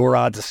improve your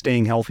odds of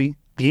staying healthy?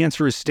 The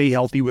answer is stay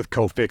healthy with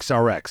Cofix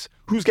RX.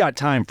 Who's got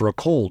time for a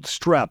cold,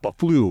 strep, a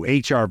flu,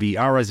 HRV,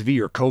 RSV,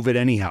 or COVID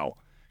anyhow?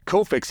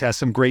 Cofix has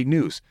some great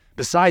news.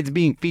 Besides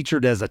being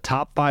featured as a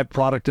top 5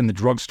 product in the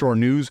drugstore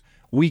news,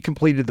 we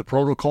completed the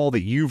protocol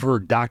that you've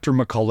heard Dr.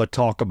 McCullough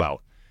talk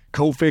about.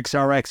 Cofix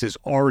RX is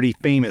already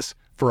famous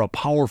for a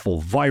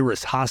powerful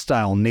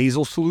virus-hostile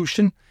nasal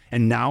solution,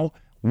 and now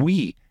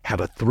we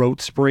have a throat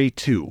spray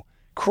too.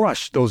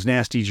 Crush those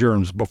nasty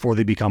germs before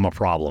they become a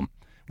problem.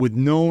 With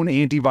known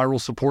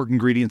antiviral support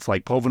ingredients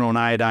like povidone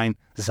iodine,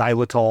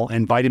 xylitol,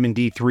 and vitamin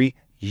D3,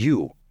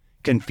 you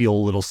can feel a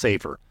little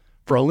safer.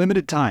 For a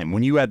limited time,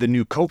 when you add the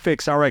new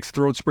Cofix RX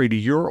throat spray to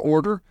your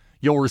order,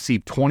 you'll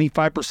receive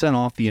 25%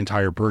 off the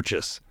entire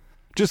purchase.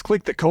 Just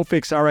click the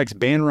Cofix RX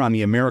banner on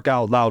the America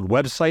Out Loud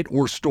website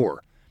or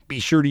store. Be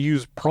sure to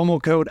use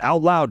promo code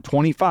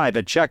OUTLOUD25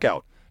 at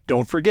checkout.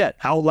 Don't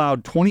forget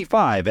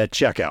OUTLOUD25 at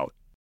checkout.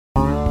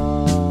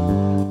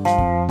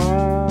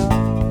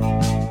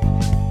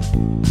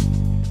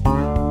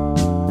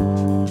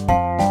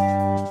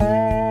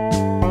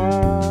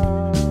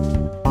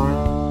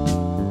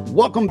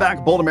 Welcome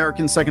back, Bold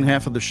Americans, second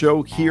half of the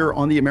show here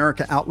on the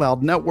America Out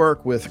Loud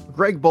Network with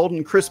Greg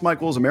Boulden, Chris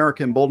Michaels,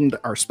 America Emboldened,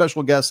 our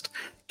special guest,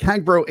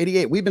 Kagbro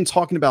 88. We've been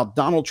talking about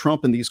Donald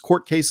Trump and these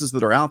court cases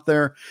that are out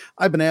there.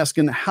 I've been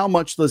asking how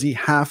much does he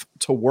have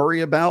to worry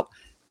about?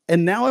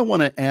 And now I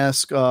want to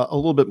ask a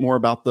little bit more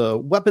about the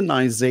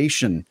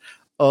weaponization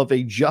of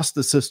a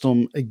justice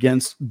system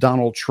against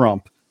Donald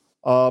Trump.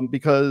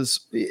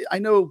 Because I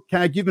know,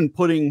 Kag, you've been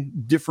putting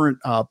different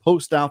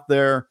posts out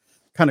there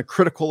kind of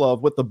critical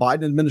of what the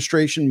Biden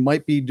administration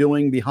might be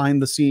doing behind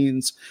the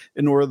scenes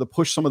in order to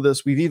push some of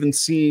this. We've even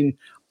seen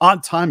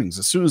odd timings.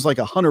 As soon as like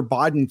a Hunter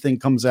Biden thing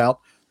comes out,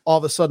 all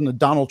of a sudden a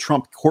Donald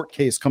Trump court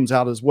case comes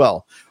out as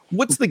well.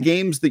 What's the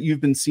games that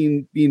you've been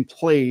seeing being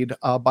played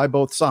by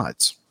both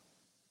sides?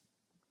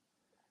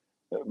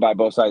 By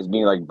both sides,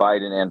 being like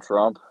Biden and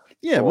Trump?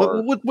 Yeah,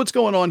 what's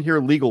going on here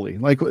legally?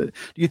 Like, do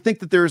you think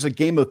that there's a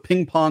game of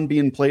ping pong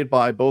being played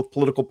by both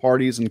political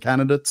parties and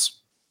candidates?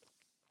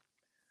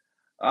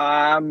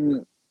 I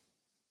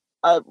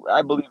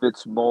believe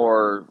it's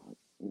more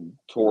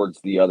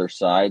towards the other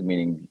side,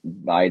 meaning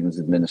Biden's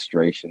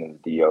administration and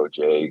the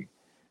DOJ.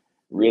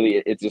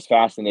 Really, it's just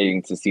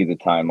fascinating to see the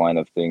timeline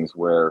of things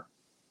where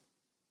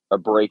a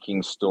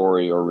breaking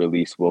story or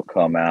release will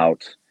come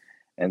out,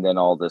 and then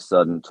all of a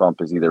sudden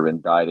Trump is either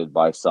indicted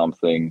by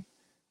something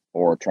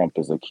or Trump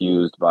is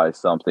accused by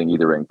something,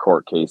 either in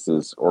court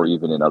cases or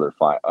even in other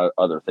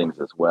things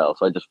as well.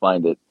 So I just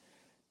find it,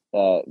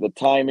 the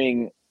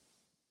timing,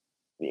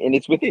 and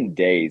it's within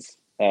days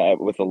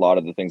with a lot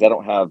of the things. I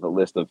don't have a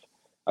list of,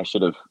 I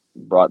should have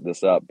brought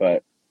this up,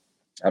 but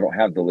I don't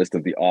have the list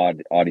of the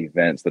odd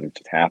events that have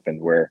just happened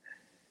where,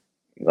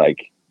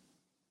 like,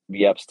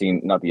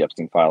 not the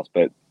Epstein files,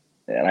 but,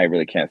 and I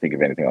really can't think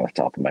of anything off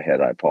the top of my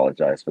head. I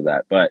apologize for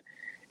that. But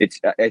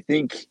I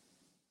think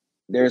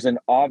there's an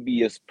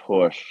obvious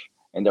push,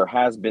 and there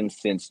has been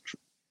since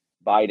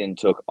Biden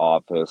took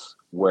office,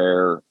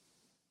 where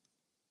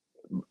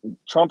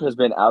Trump has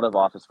been out of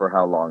office for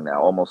how long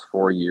now? Almost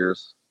 4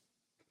 years.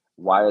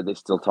 Why are they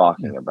still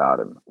talking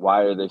about him?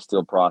 Why are they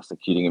still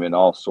prosecuting him in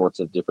all sorts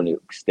of different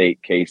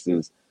state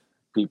cases?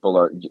 People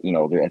are,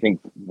 I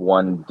think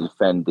one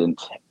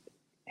defendant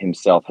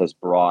himself has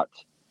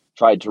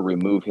tried to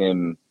remove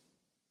him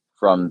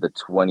from the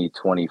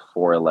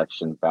 2024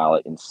 election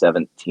ballot in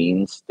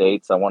 17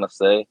 states, I want to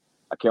say.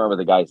 I can't remember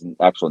the guy's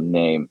actual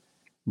name.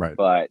 Right.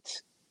 But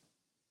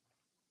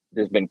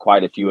there's been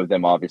quite a few of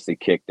them obviously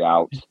kicked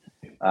out.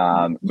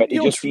 But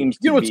it just seems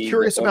to be... what's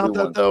curious about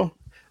that, though?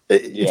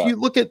 If you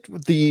look at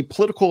the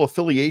political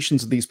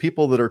affiliations of these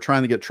people that are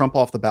trying to get Trump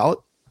off the ballot,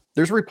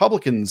 there's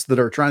Republicans that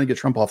are trying to get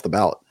Trump off the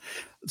ballot.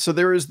 So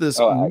there is this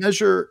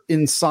measure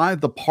inside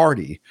the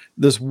party,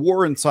 this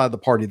war inside the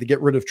party to get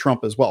rid of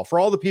Trump as well. For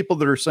all the people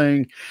that are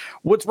saying,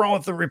 what's wrong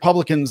with the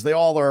Republicans? They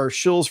all are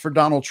shills for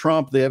Donald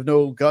Trump. They have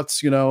no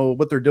guts,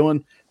 what they're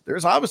doing.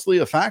 There's obviously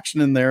a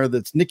faction in there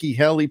that's Nikki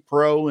Haley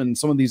pro and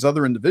some of these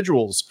other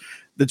individuals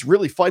that's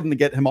really fighting to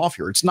get him off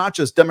here. It's not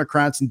just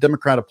Democrats and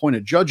Democrat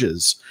appointed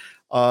judges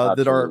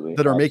that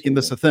are making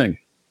this a thing.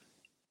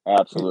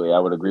 Absolutely. I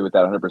would agree with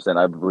that 100%.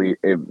 I believe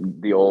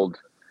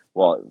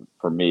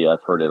for me,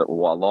 I've heard it a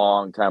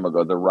long time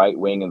ago. The right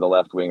wing and the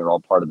left wing are all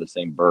part of the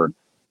same bird.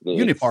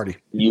 Uniparty.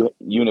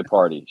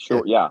 Uniparty.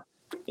 Sure. Yeah.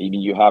 Even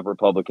you have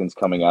Republicans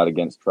coming out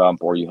against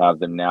Trump, or you have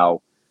them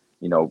now,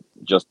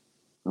 just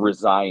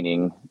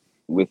resigning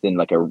within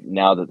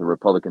now that the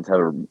Republicans have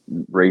a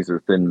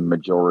razor thin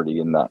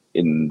majority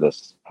in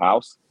this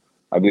House.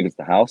 I believe it's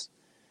the House.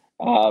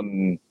 But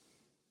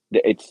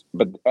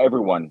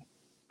everyone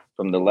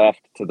from the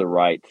left to the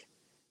right,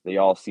 they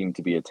all seem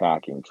to be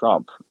attacking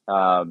Trump,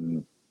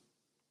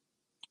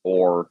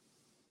 or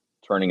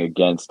turning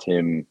against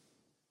him,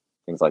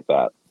 things like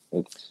that.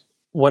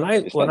 When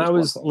I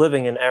was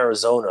living in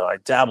Arizona, I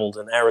dabbled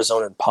in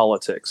Arizona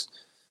politics.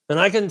 And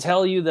I can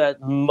tell you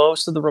that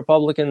most of the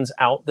Republicans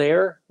out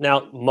there,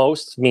 now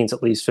most means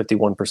at least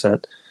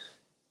 51%,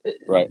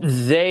 Right.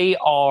 They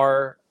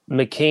are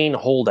McCain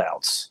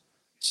holdouts.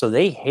 So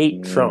they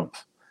hate Trump.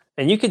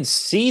 And you can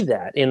see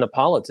that in the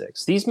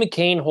politics. These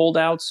McCain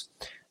holdouts,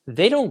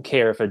 they don't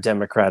care if a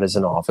Democrat is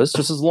in office,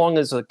 just as long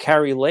as a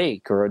Carrie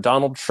Lake or a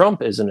Donald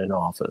Trump isn't in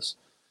office.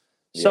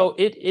 So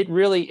it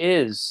really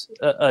is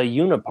a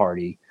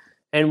uniparty.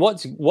 And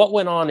what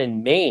went on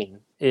in Maine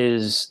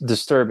is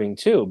disturbing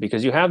too,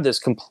 because you have this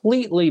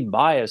completely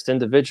biased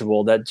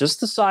individual that just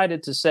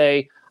decided to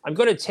say, I'm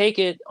going to take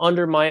it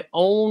under my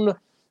own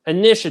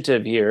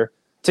initiative here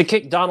to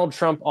kick Donald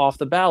Trump off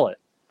the ballot.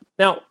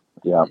 Now,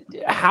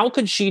 how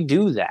could she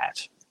do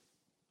that?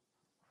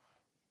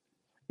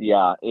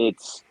 Yeah,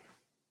 it's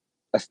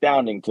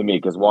astounding to me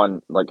because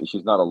one, like,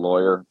 she's not a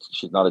lawyer,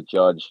 she's not a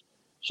judge,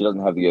 she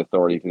doesn't have the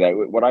authority for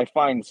that. What I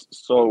find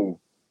so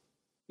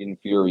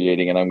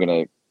infuriating, and I'm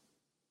gonna,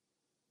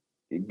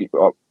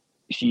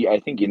 I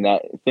think in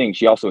that thing,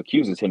 she also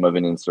accuses him of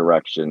an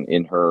insurrection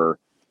in her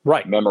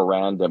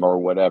memorandum or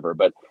whatever.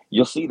 But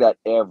you'll see that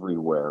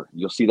everywhere.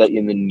 You'll see that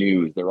in the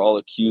news. They're all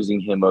accusing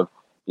him of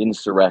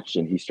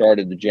insurrection. He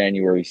started the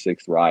January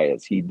 6th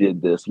riots. He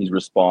did this. He's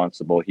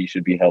responsible. He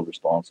should be held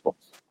responsible.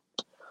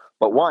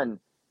 But one,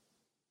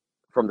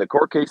 from the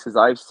court cases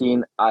I've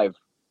seen, I've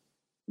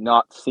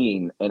not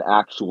seen an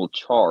actual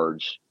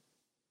charge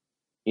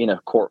in a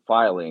court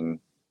filing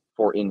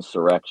for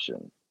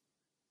insurrection.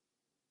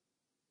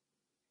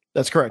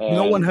 That's correct.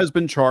 No one has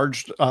been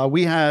charged.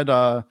 We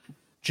had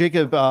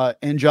Jacob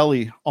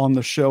Angeli on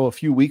the show a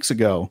few weeks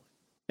ago,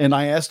 and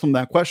I asked him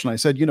that question. I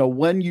said,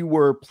 when you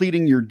were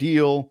pleading your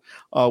deal,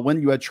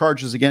 when you had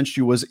charges against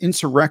you, was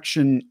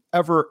insurrection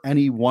ever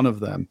any one of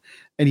them?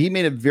 And he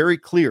made it very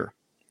clear.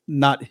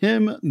 Not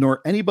him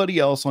nor anybody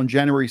else on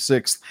January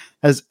 6th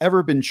has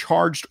ever been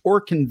charged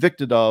or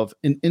convicted of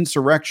an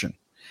insurrection.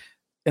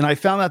 And I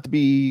found that to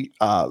be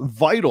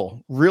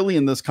vital, really,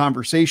 in this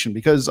conversation,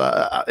 because,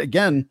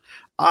 again,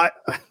 I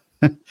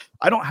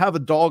don't have a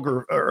dog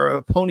or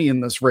a pony in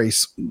this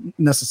race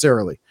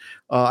necessarily.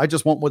 I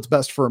just want what's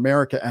best for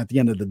America at the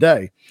end of the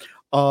day.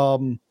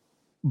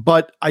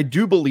 But I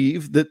do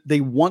believe that they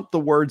want the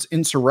words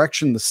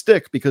insurrection to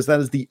stick, because that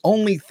is the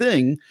only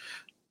thing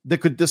that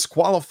could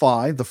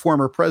disqualify the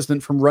former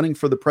president from running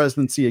for the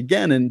presidency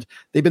again. And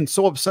they've been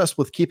so obsessed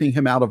with keeping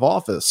him out of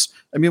office.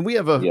 I mean, we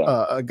have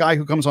a guy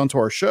who comes onto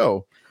our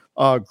show,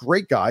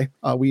 great guy.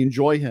 We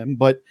enjoy him,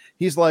 but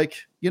he's like,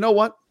 you know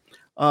what?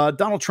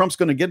 Donald Trump's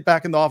going to get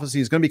back in the office.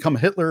 He's going to become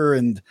Hitler,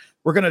 and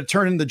we're going to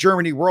turn into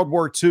Germany, World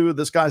War II.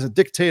 This guy's a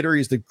dictator.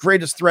 He's the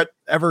greatest threat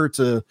ever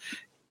to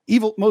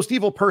most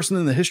evil person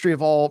in the history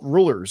of all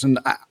rulers. And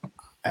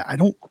I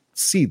don't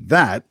see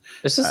that.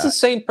 Is this the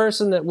same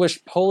person that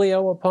wished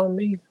polio upon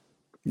me?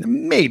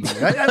 Maybe.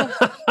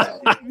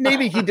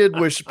 Maybe he did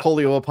wish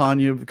polio upon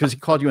you because he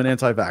called you an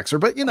anti-vaxxer,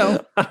 but No,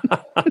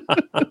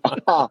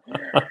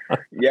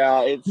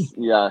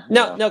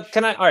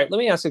 can I? All right, let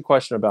me ask a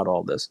question about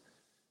all this.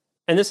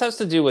 And this has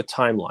to do with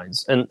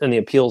timelines and the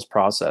appeals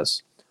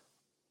process.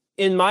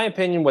 In my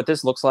opinion, what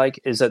this looks like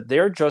is that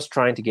they're just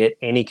trying to get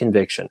any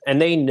conviction.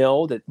 And they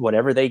know that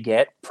whatever they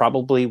get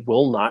probably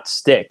will not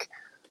stick.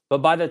 But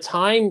by the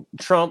time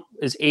Trump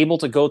is able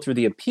to go through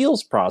the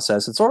appeals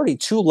process, it's already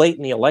too late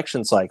in the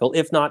election cycle,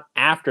 if not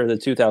after the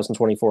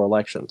 2024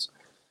 elections.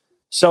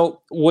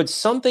 So would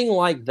something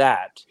like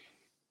that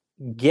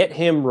get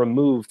him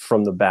removed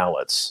from the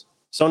ballots?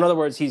 So in other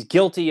words, he's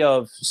guilty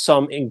of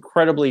some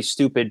incredibly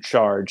stupid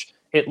charge.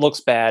 It looks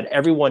bad.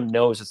 Everyone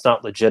knows it's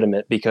not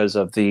legitimate because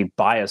of the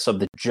bias of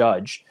the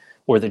judge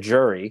or the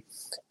jury.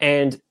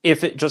 And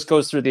if it just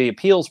goes through the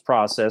appeals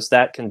process,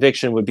 that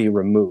conviction would be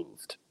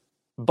removed.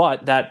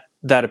 But that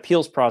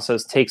appeals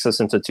process takes us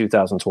into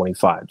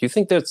 2025. Do you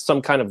think there's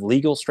some kind of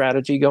legal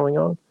strategy going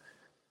on?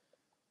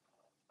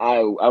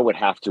 I would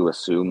have to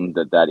assume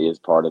that is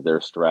part of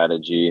their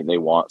strategy. They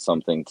want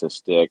something to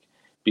stick,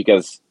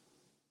 because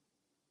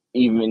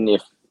even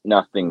if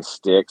nothing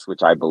sticks,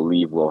 which I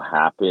believe will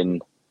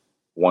happen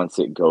once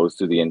it goes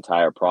through the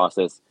entire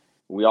process,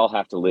 we all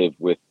have to live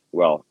with,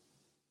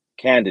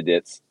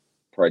 candidates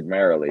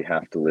primarily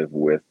have to live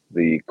with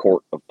the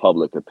court of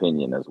public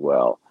opinion as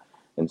well.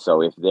 And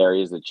so if there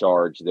is a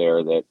charge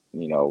there that,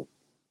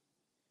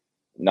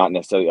 not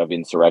necessarily of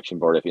insurrection,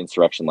 but if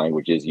insurrection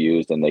language is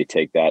used and they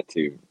take that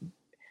to,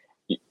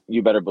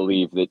 you better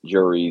believe that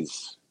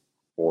juries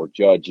or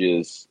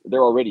judges,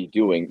 they're already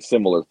doing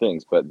similar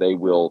things, but they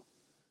will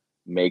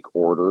make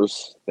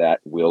orders that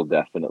will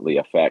definitely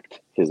affect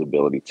his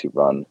ability to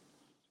run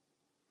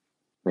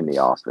in the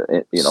office,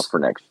 for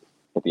next,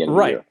 at the end of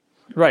the year.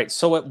 Right.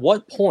 So at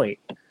what point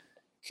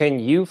can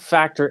you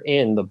factor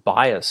in the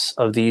bias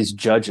of these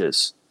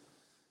judges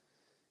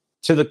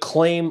to the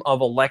claim of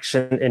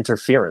election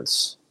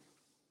interference?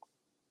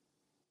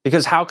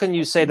 Because how can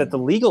you say that the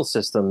legal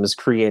system is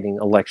creating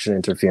election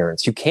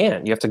interference? You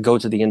can't. You have to go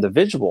to the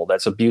individual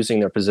that's abusing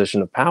their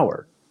position of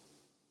power.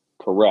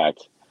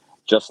 Correct.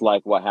 Just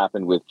like what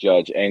happened with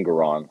Judge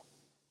Engoron.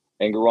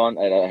 Engoron,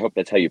 I hope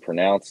that's how you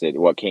pronounce it.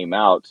 What came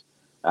out,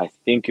 I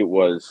think it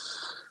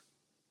was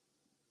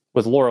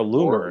with Laura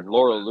Loomer.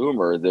 Laura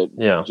Loomer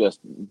that just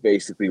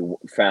basically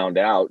found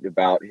out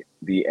about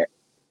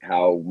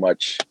how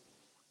much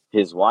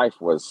his wife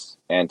was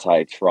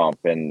anti-Trump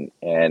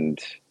and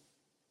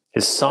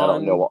his son I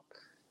don't know,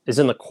 is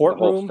in the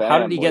courtroom. How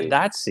did he get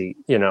that seat?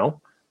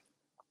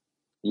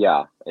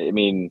 Yeah, I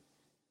mean,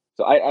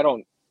 so I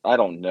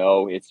don't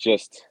know. It's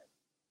just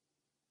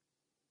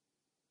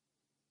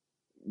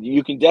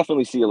you can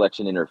definitely see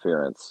election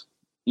interference,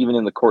 even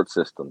in the court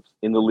systems,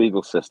 in the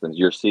legal systems.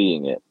 You're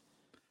seeing it.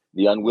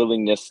 The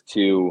unwillingness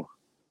to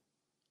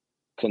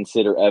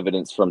consider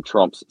evidence from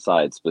Trump's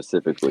side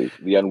specifically,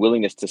 the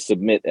unwillingness to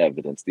submit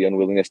evidence, the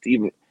unwillingness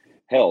to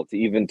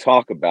even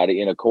talk about it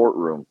in a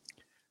courtroom.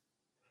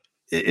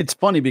 It's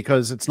funny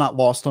because it's not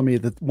lost on me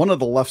that one of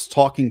the left's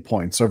talking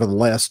points over the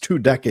last 2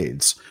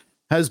 decades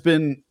has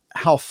been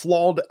how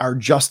flawed our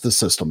justice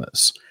system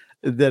is.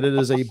 That it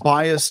is a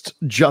biased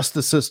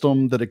justice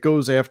system, that it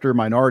goes after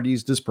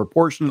minorities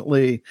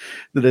disproportionately,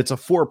 that it's a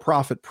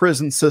for-profit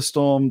prison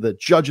system, that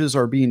judges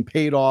are being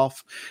paid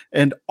off.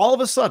 And all of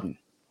a sudden,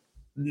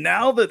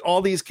 now that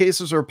all these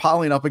cases are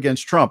piling up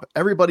against Trump,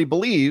 everybody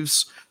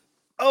believes,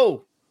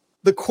 oh,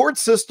 the court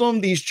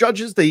system, these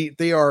judges,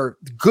 they are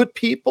good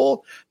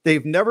people.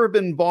 They've never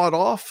been bought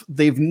off.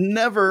 They've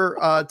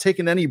never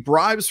taken any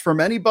bribes from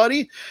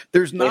anybody.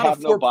 There's not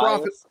a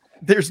for-profit.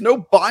 There's no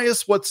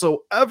bias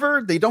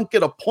whatsoever. They don't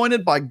get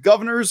appointed by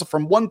governors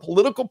from one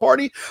political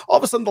party. All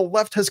of a sudden, the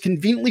left has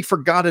conveniently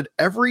forgotten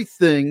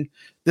everything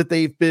that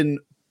they've been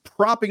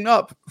propping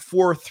up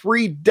for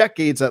 3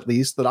 decades, at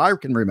least, that I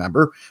can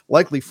remember,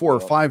 likely 4 or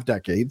 5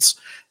 decades.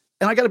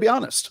 And I got to be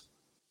honest,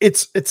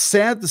 it's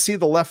sad to see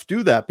the left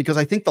do that, because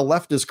I think the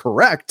left is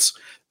correct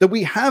that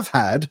we have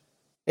had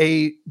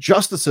a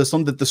justice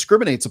system that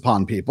discriminates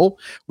upon people.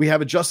 We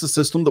have a justice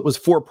system that was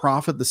for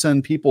profit to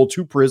send people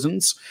to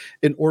prisons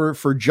in order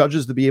for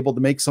judges to be able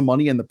to make some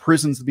money and the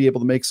prisons to be able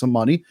to make some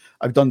money.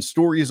 I've done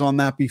stories on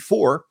that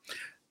before.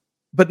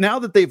 But now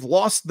that they've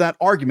lost that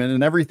argument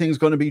and everything's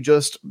going to be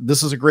just,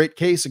 this is a great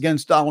case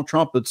against Donald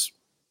Trump, it's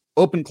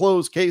open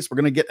close case, we're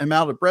going to get him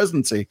out of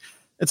presidency.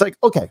 It's like,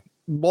 okay,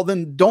 well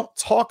then don't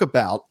talk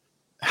about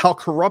how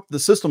corrupt the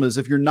system is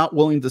if you're not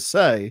willing to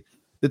say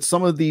that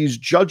some of these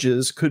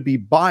judges could be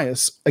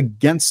biased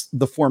against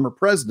the former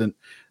president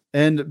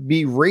and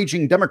be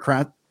raging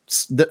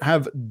Democrats that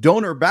have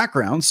donor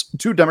backgrounds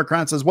to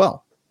Democrats as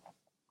well.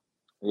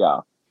 Yeah,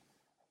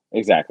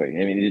 exactly.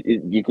 I mean,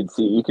 you can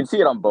see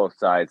it on both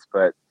sides,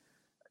 but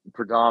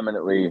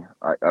predominantly,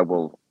 I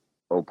will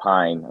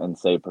opine and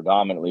say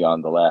predominantly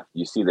on the left,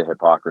 you see the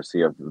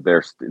hypocrisy of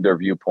their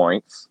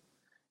viewpoints.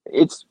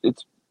 It's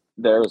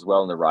there as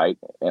well on the right,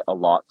 a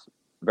lot,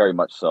 very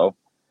much so,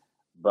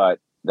 but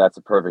that's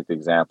a perfect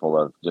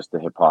example of just the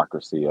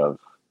hypocrisy of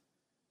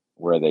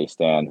where they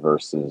stand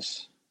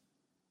versus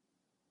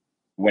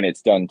when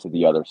it's done to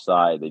the other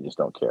side, they just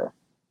don't care.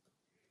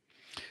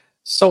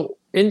 So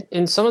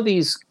in some of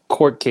these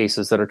court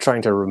cases that are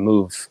trying to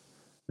remove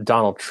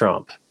Donald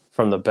Trump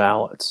from the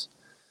ballots,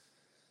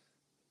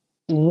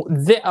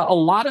 a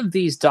lot of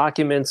these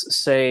documents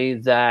say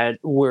that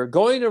we're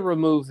going to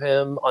remove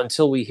him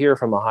until we hear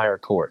from a higher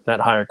court. That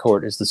higher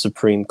court is the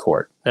Supreme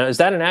Court. Now, is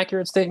that an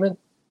accurate statement?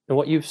 And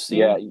what you've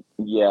seen?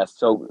 Yeah.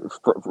 So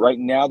right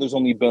now, there's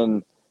only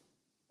been,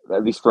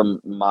 at least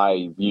from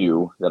my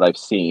view that I've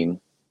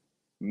seen,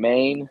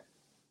 Maine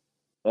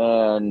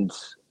and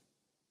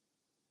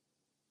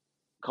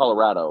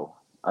Colorado,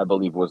 I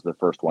believe, was the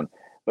first one.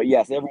 But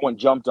yes, everyone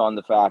jumped on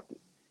the fact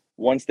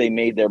once they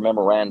made their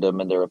memorandum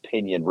and their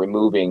opinion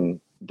removing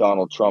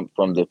Donald Trump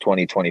from the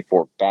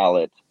 2024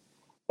 ballot,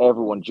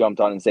 everyone jumped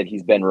on and said,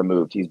 he's been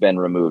removed. He's been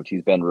removed.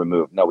 He's been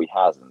removed. No, he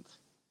hasn't.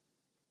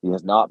 He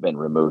has not been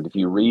removed. If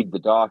you read the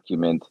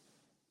document,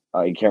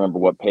 I can't remember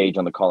what page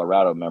on the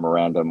Colorado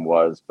memorandum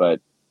was, but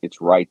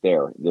it's right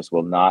there. This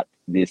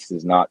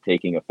is not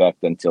taking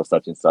effect until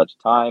such and such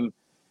time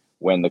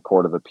when the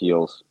Court of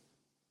Appeals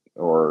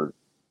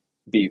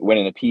when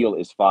an appeal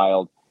is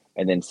filed.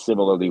 And then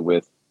similarly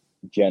with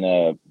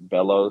Jenna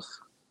Bellows, is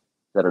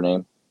that her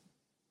name?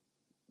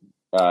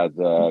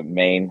 The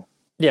Maine.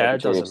 Yeah,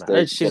 it doesn't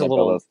matter. She's Jenna a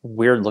little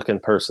weird looking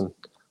person.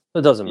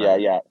 It doesn't matter.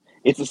 Yeah.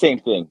 It's the same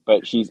thing,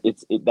 but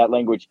that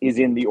language is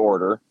in the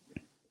order.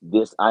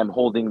 I'm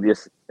holding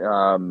this.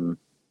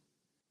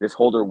 This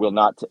order will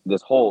not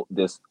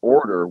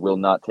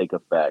take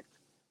effect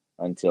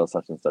until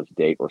such and such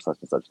date or such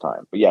and such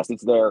time. But yes,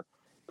 it's there.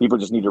 People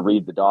just need to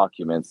read the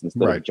documents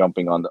instead of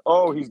jumping on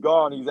he's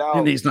gone, he's out,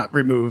 and he's not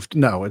removed.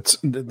 No,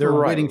 they're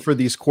waiting for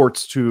these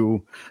courts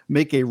to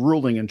make a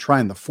ruling and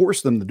trying to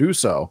force them to do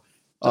so.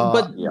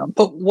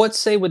 But what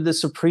say would the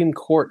Supreme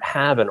Court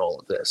have in all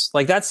of this?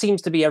 Like, that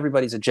seems to be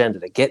everybody's agenda,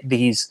 to get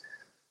these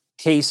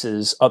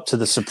cases up to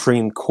the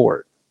Supreme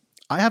Court.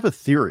 I have a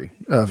theory.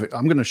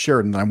 I'm going to share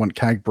it, and I want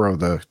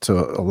Kagbro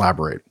to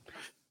elaborate.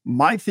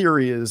 My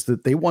theory is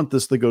that they want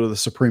this to go to the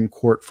Supreme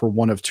Court for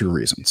one of 2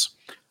 reasons.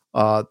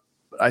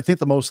 I think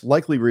the most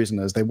likely reason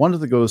is they wanted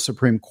to go to the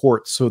Supreme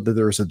Court so that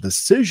there's a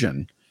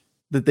decision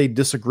that they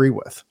disagree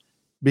with.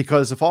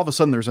 Because if all of a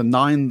sudden there's a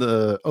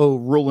 9-0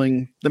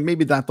 ruling, then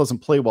maybe that doesn't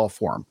play well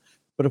for him.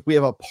 But if we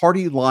have a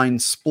party line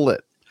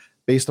split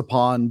based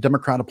upon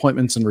Democrat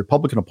appointments and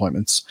Republican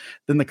appointments,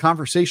 then the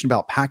conversation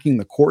about packing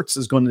the courts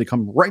is going to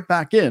come right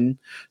back in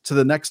to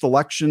the next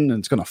election, and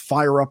it's going to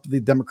fire up the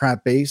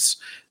Democrat base,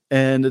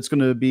 and it's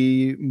going to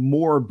be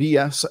more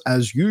BS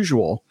as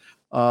usual,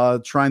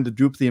 trying to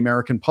dupe the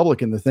American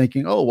public into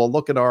thinking, oh, well,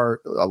 look at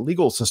our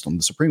legal system.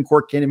 The Supreme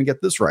Court can't even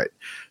get this right.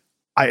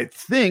 I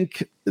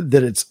think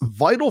that it's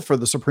vital for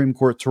the Supreme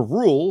Court to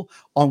rule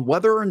on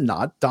whether or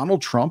not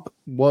Donald Trump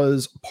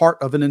was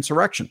part of an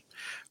insurrection.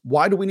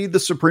 Why do we need the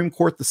Supreme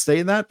Court to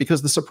say that?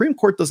 Because the Supreme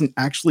Court doesn't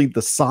actually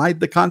decide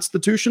the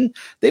Constitution.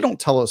 They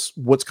don't tell us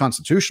what's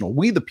constitutional.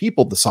 We, the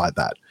people, decide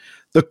that.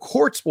 The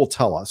courts will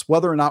tell us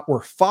whether or not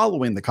we're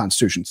following the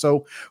Constitution.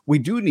 So we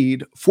do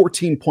need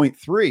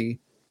 14.3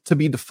 to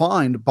be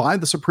defined by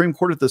the Supreme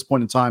Court at this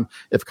point in time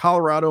if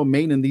Colorado,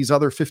 Maine, and these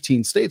other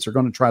 15 states are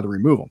going to try to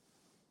remove them.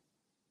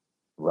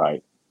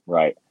 Right.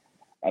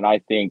 And I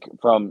think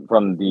from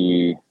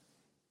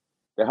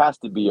there has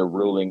to be a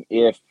ruling,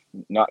 if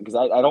not, because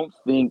I don't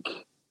think,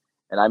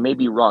 and I may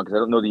be wrong because I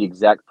don't know the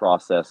exact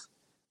process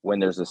when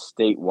there's a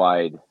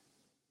statewide,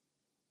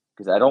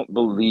 because I don't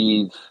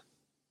believe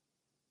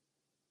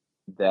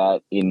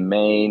that in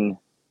Maine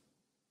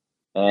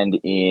and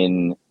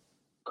in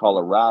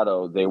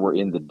Colorado, they were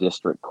in the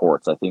district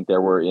courts. I think they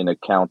were in a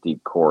county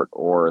court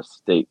or a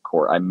state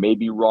court. I may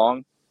be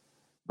wrong,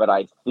 but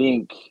I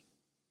think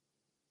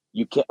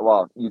you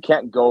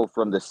can't go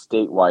from the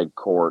statewide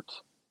court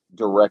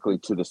directly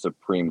to the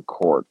Supreme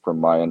Court,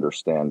 from my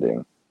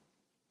understanding.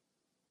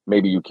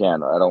 Maybe you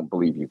can. I don't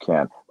believe you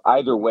can.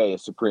 Either way, a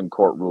Supreme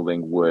Court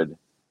ruling would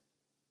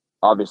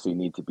obviously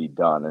need to be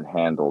done and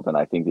handled, and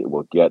I think it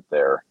will get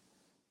there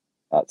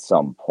at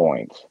some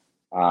point.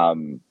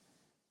 I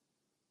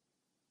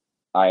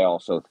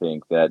also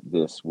think that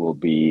this will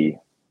be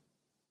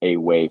a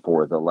way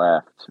for the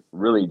left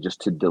really just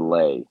to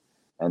delay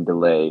and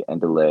delay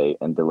and delay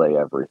and delay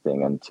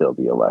everything until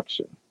the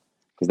election,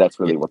 because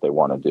that's really what they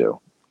want to do.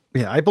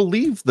 Yeah, I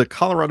believe the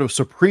Colorado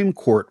Supreme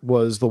Court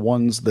was the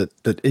ones that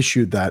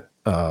issued that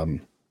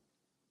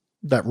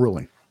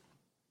ruling.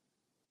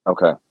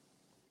 Okay.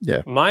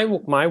 Yeah.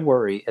 My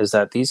worry is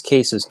that these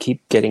cases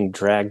keep getting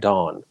dragged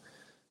on,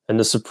 and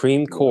the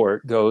Supreme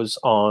Court goes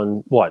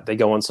on what? They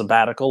go on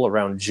sabbatical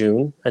around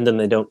June, and then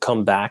they don't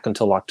come back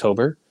until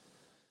October.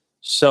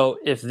 So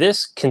if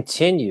this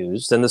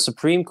continues, then the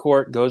Supreme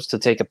Court goes to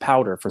take a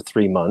powder for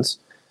 3 months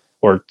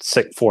or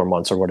 4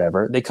 months or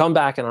whatever. They come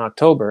back in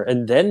October,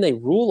 and then they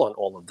rule on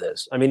all of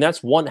this. I mean,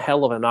 that's one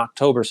hell of an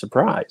October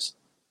surprise.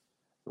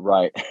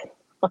 Right.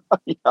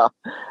 Yeah,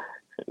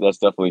 that's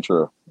definitely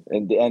true.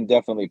 And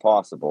definitely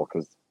possible,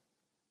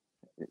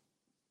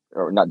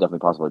 or not definitely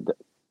possible,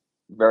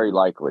 very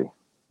likely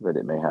that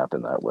it may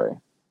happen that way.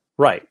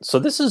 Right. So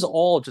this is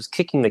all just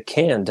kicking the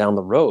can down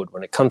the road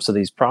when it comes to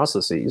these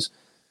processes,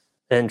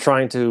 and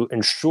trying to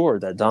ensure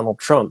that Donald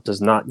Trump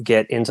does not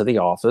get into the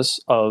office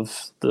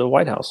of the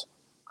White House.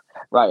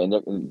 Right, and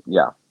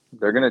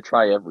they're going to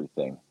try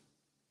everything.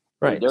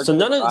 Right.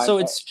 So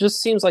it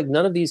just seems like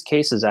none of these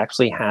cases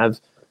actually have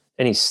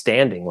any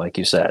standing, like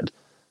you said,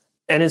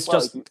 and it's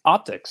just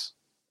optics.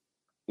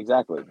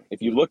 Exactly.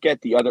 If you look at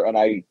the other, and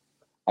I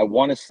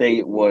want to say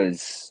it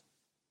was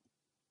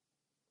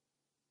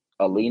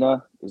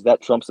Alina. Is that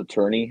Trump's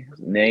attorney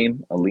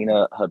name?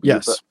 Alina Habib?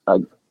 Yes. I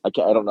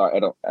don't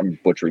know. I'm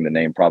butchering the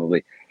name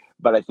probably,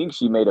 but I think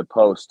she made a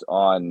post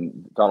on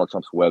Donald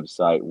Trump's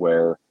website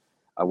where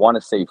I want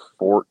to say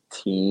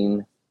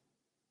 14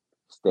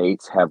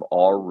 states have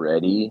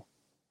already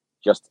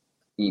just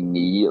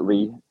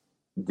immediately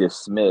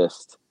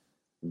dismissed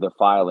the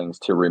filings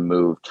to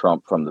remove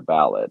Trump from the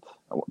ballot.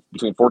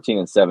 Between 14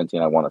 and 17,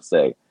 I want to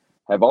say,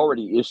 have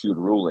already issued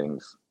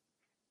rulings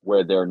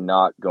where they're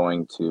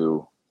going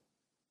to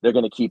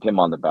keep him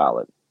on the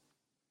ballot,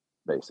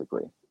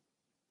 basically.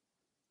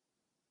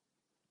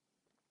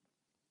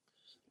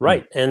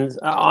 Right. And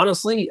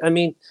honestly, I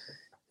mean,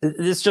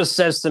 this just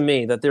says to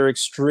me that they're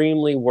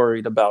extremely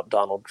worried about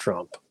Donald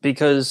Trump,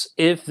 because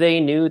if they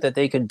knew that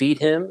they could beat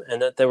him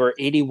and that there were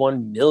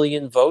 81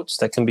 million votes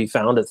that can be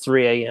found at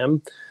 3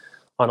 a.m.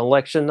 on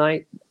election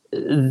night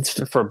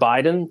for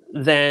Biden,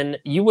 then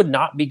you would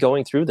not be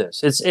going through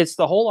this. It's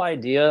the whole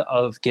idea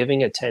of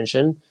giving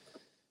attention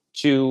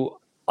to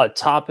a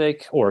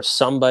topic or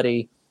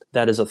somebody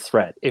that is a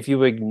threat. If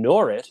you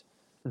ignore it,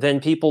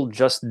 then people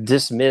just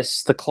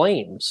dismiss the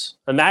claims.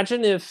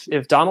 Imagine if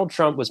Donald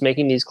Trump was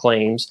making these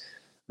claims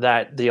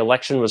that the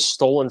election was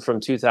stolen from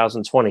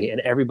 2020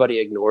 and everybody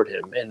ignored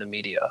him in the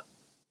media.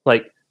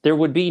 Like, there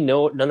would be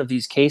none of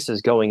these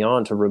cases going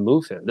on to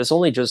remove him. This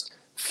only just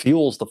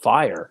fuels the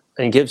fire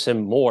and gives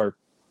him more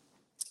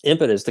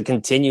impetus to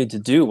continue to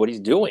do what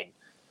he's doing.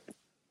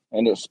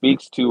 And it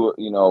speaks to,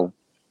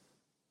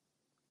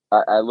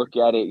 I look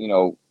at it,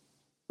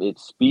 it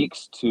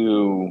speaks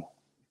to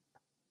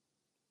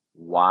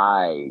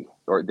why,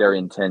 or their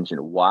intention.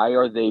 Why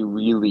are they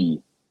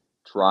really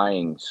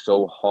trying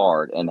so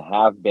hard and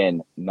have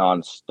been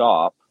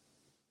nonstop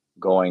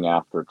going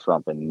after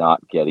Trump and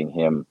not getting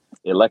him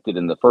elected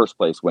in the first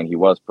place when he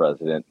was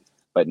president.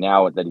 But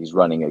now that he's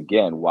running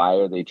again, why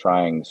are they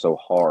trying so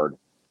hard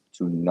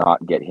to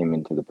not get him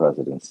into the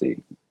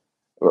presidency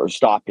or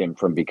stop him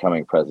from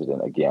becoming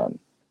president again?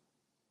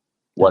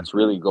 What's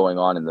really going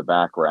on in the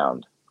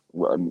background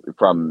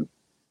from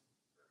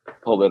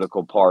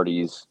political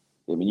parties?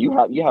 I mean,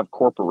 you have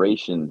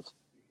corporations,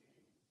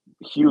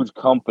 huge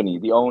company,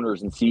 the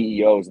owners and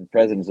CEOs and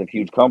presidents of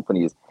huge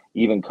companies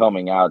even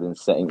coming out and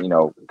saying,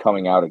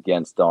 coming out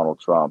against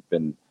Donald Trump,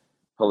 and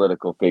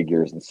political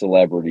figures and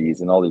celebrities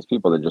and all these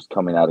people that are just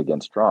coming out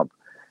against Trump.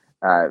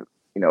 I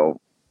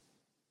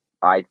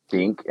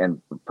think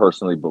and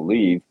personally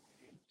believe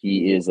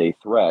he is a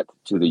threat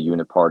to the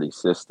uniparty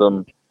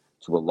system,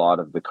 to a lot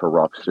of the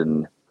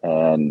corruption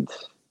and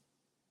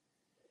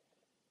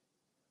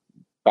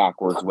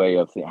backwards way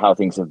of how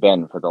things have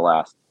been for the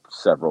last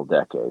several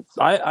decades.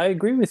 I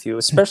agree with you,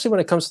 especially when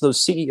it comes to those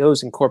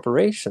CEOs and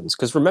corporations.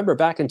 Because remember,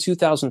 back in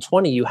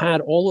 2020, you had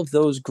all of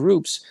those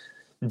groups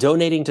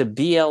donating to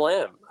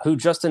BLM, who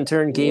just in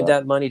turn gave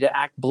that money to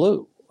Act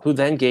Blue, who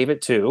then gave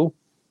it to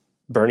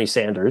Bernie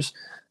Sanders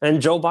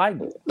and Joe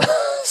Biden.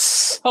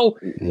 So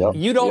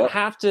you don't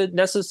have to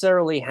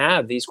necessarily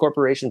have these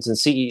corporations and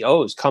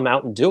CEOs come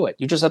out and do it.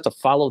 You just have to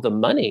follow the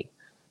money.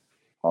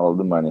 Follow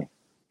the money.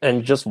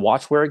 And just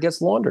watch where it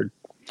gets laundered.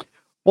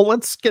 Well,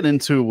 let's get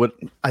into what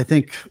I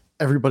think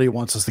everybody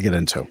wants us to get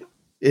into.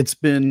 It's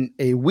been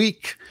a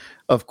week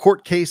of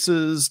court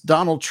cases.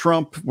 Donald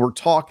Trump, we're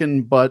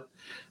talking, but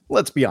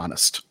let's be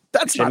honest.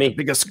 That's not the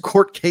biggest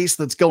court case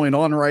that's going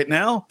on right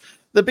now.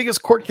 The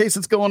biggest court case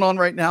that's going on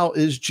right now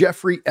is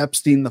Jeffrey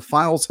Epstein. The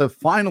files have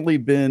finally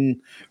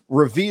been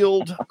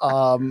revealed.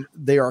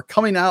 They are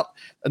coming out.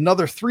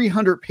 Another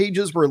 300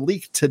 pages were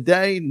leaked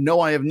today. No,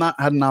 I have not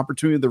had an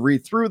opportunity to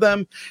read through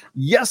them.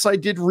 Yes, I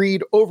did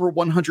read over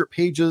 100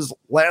 pages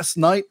last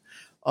night.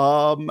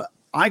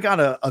 I got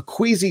a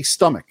queasy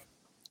stomach.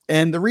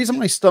 And the reason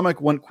my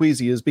stomach went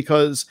queasy is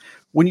because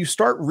when you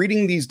start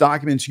reading these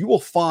documents, you will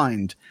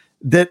find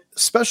that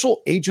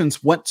special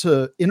agents went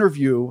to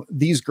interview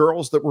these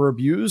girls that were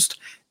abused,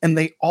 and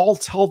they all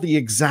tell the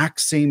exact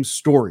same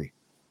story.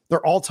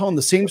 They're all telling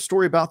the same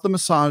story about the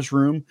massage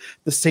room,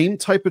 the same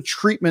type of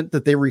treatment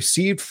that they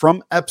received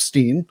from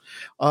Epstein.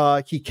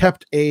 He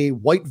kept a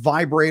white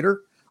vibrator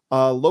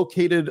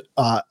located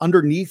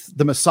underneath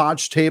the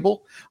massage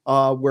table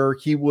where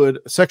he would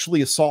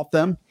sexually assault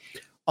them.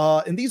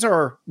 And these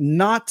are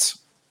not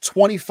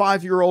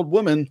 25-year-old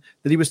women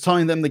that he was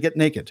telling them to get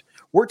naked.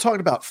 We're talking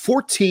about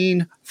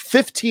 14,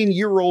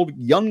 15-year-old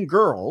young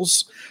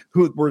girls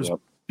who were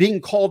being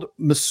called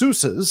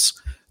masseuses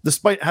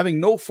despite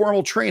having no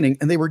formal training,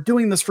 and they were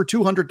doing this for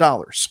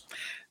 $200.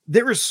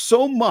 There is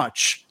so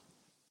much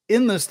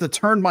in this that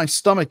turned my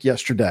stomach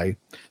yesterday.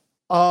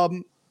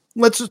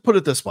 Let's just put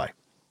it this way.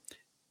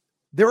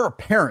 There are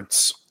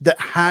parents that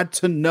had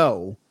to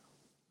know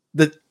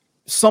that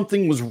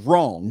something was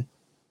wrong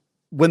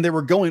when they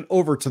were going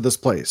over to this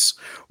place.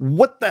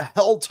 What the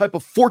hell type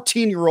of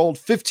 14-year-old,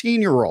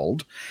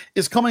 15-year-old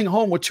is coming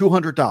home with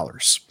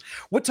 $200?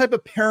 What type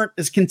of parent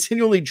is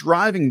continually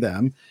driving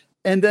them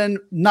and then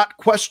not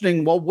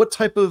questioning, well, what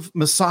type of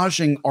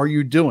massaging are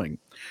you doing?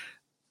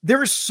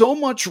 There is so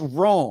much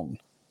wrong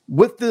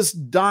with this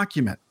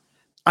document.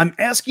 I'm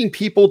asking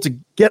people to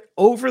get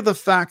over the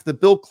fact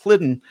that Bill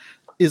Clinton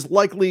is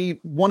likely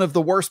one of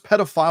the worst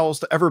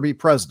pedophiles to ever be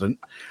president.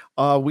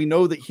 We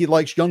know that he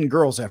likes young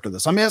girls after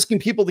this. I'm asking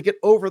people to get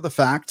over the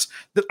fact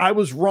that I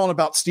was wrong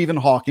about Stephen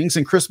Hawking,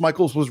 and Chris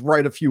Michaels was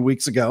right a few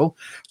weeks ago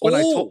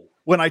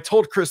when I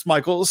told Chris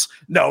Michaels,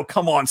 no,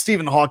 come on,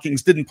 Stephen Hawking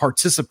didn't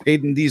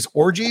participate in these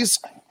orgies.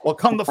 Well,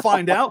 come to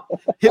find out,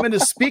 him and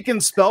his speak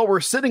and spell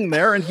were sitting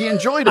there and he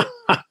enjoyed it.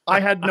 I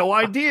had no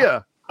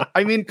idea.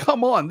 I mean,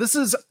 come on. This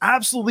is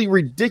absolutely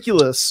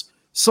ridiculous,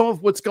 some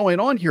of what's going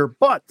on here.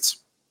 But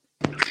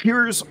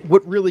here's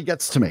what really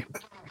gets to me.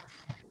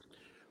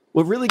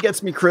 What really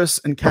gets me, Chris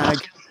and Kag,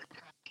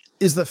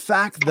 is the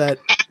fact that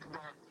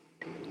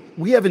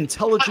we have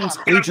intelligence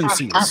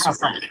agencies,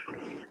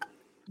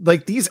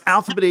 like these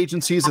alphabet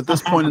agencies at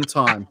this point in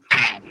time.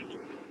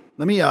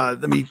 Let me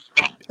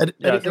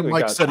edit your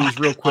mic settings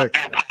real quick.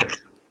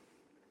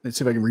 Let's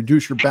see if I can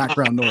reduce your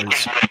background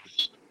noise.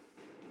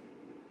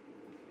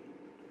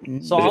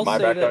 So I'll my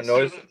say background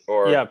this. noise,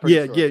 or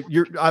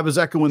I was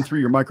echoing through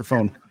your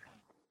microphone.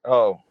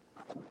 Oh,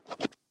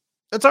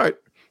 that's all right.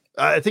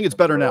 I think it's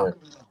better now.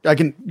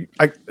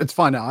 It's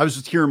fine now. I was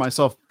just hearing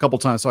myself a couple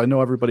times, so I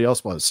know everybody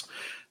else was.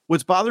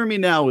 What's bothering me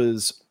now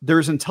is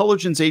there's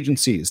intelligence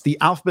agencies, the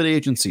alphabet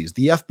agencies,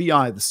 the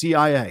FBI, the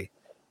CIA.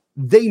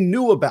 They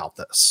knew about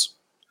this.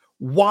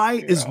 Why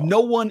is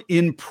no one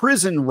in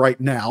prison right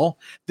now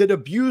that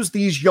abused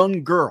these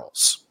young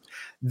girls?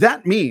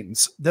 That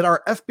means that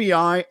our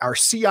FBI, our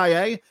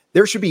CIA,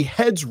 there should be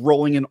heads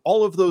rolling in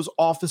all of those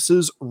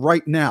offices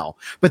right now.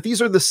 But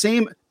these are the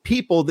same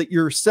people that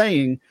you're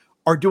saying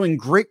are doing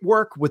great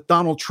work with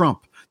Donald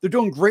Trump. They're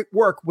doing great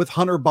work with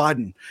Hunter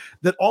Biden.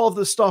 That all of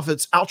this stuff,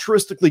 it's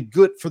altruistically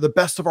good for the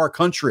best of our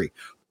country.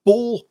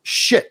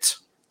 Bullshit.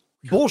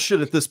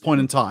 bullshit at this point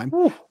in time.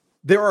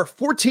 There are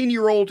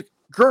 14-year-old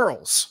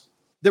girls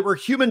that were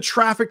human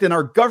trafficked, and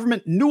our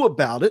government knew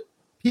about it.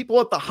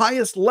 People at the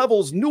highest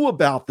levels knew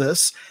about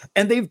this,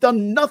 and they've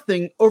done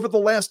nothing over the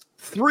last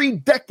 3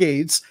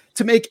 decades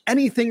to make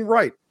anything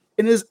right.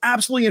 It is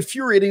absolutely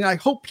infuriating. I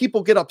hope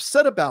people get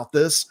upset about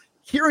this,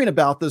 hearing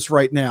about this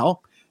right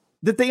now,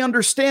 that they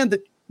understand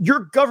that your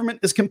government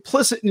is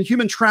complicit in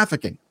human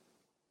trafficking.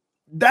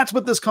 That's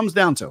what this comes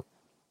down to.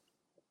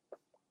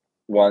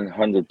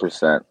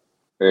 100%.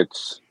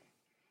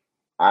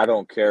 I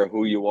don't care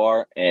who you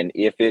are. And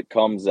if it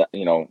comes, I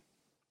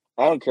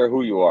don't care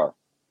who you are.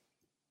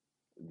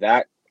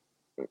 I've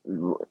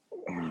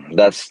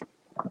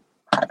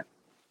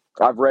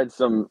read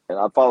some, and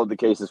I've followed the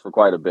cases for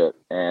quite a bit.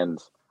 And,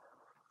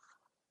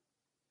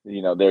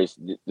 there's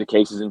the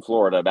cases in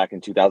Florida back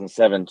in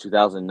 2007,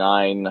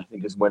 2009, I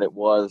think is when it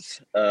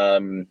was.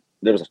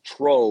 There was a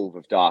trove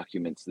of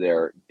documents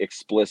there,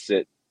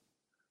 explicit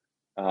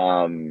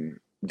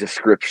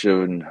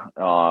description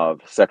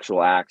of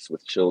sexual acts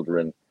with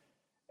children,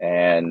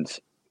 and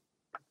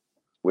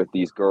with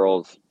these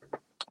girls,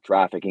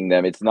 trafficking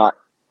them. It's not,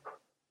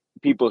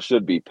 people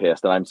should be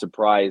pissed, and I'm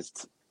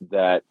surprised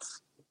that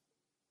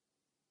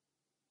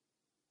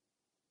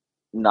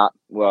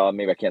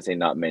maybe I can't say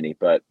not many,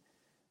 but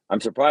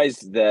I'm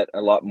surprised that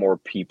a lot more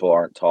people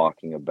aren't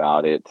talking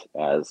about it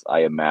as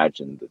I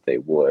imagined that they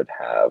would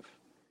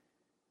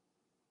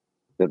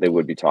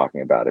be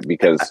talking about it,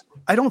 because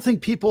I don't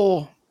think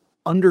people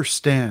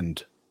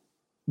understand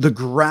the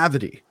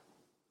gravity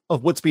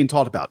of what's being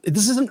taught about.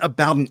 This isn't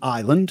about an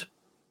island.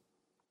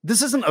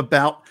 This isn't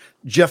about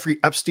Jeffrey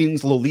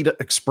Epstein's Lolita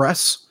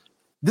Express.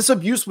 This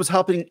abuse was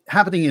happening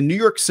in New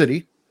York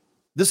City.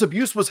 This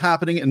abuse was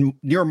happening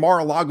near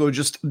Mar-a-Lago,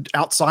 just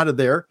outside of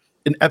there,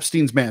 in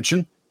Epstein's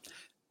mansion.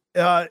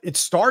 It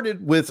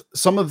started with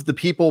some of the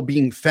people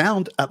being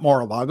found at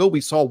Mar-a-Lago.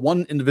 We saw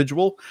one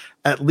individual,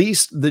 at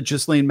least, that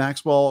Ghislaine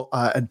Maxwell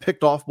had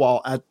picked off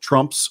while at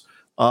Trump's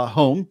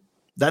home.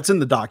 That's in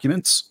the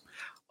documents.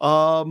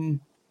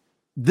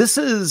 This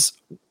is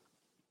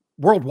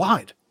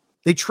worldwide.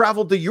 They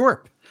traveled to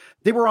Europe.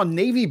 They were on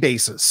Navy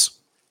bases.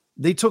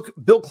 They took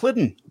Bill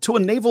Clinton to a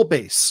naval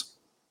base.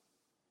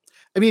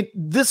 I mean,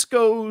 this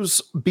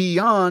goes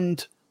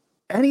beyond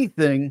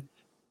anything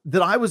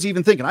that I was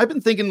even thinking. I've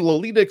been thinking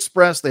Lolita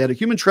Express, they had a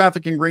human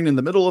trafficking ring in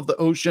the middle of the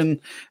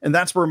ocean, and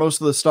that's where most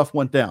of the stuff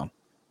went down.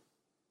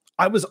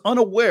 I was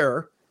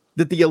unaware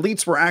that the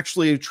elites were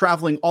actually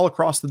traveling all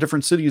across the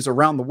different cities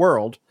around the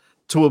world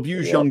to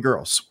abuse young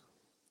girls.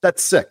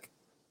 That's sick.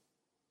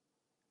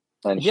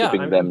 And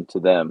shipping them to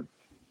them.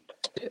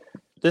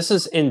 This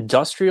is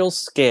industrial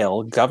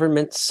scale,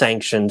 government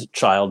sanctioned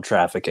child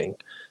trafficking.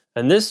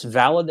 And this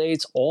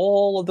validates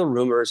all of the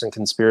rumors and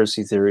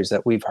conspiracy theories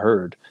that we've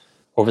heard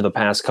over the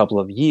past couple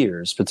of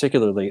years,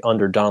 particularly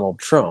under Donald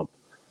Trump.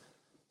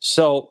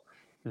 So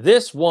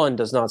this one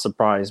does not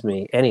surprise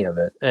me, any of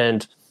it.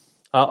 And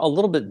a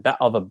little bit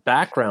of a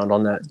background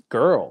on that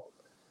girl.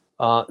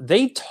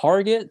 They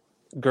target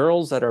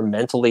girls that are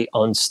mentally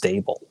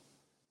unstable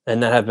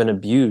and that have been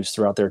abused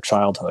throughout their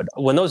childhood.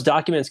 When those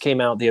documents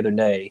came out the other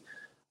day,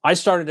 I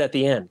started at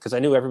the end because I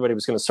knew everybody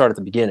was going to start at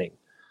the beginning.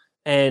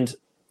 And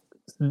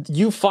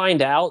you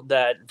find out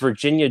that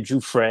Virginia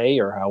Giuffre,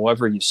 or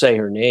however you say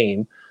her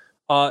name,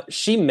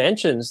 she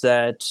mentions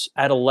that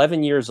at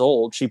 11 years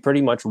old, she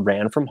pretty much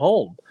ran from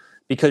home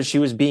because she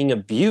was being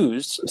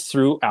abused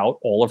throughout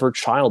all of her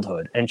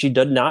childhood. And she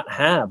did not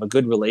have a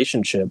good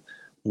relationship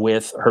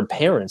with her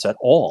parents at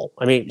all.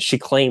 I mean, she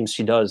claims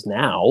she does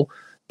now,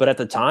 but at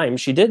the time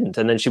she didn't.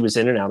 And then she was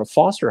in and out of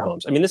foster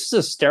homes. I mean, this is a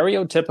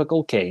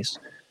stereotypical case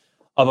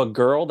of a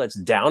girl that's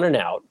down and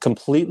out,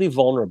 completely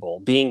vulnerable,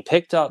 being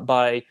picked up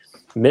by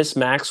Miss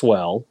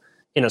Maxwell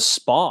in a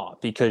spa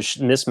because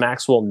Miss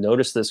Maxwell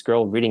noticed this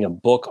girl reading a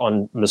book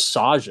on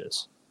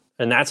massages.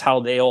 And that's how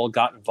they all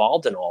got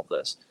involved in all of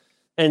this.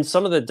 And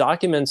some of the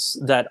documents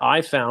that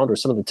I found, or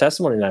some of the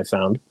testimony that I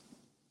found,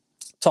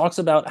 talks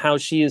about how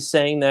she is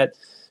saying that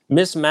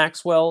Miss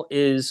Maxwell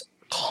is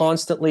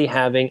constantly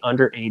having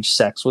underage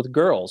sex with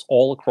girls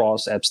all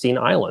across Epstein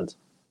Island.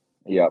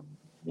 Yep.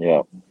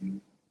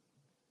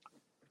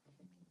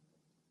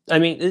 I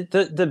mean,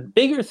 the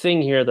bigger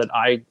thing here that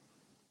I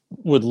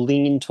would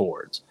lean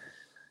towards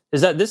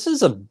is that this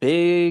is a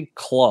big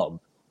club.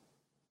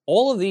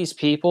 All of these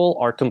people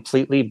are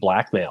completely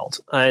blackmailed.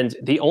 And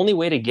the only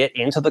way to get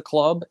into the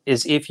club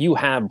is if you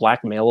have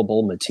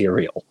blackmailable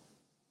material.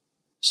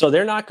 So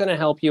they're not going to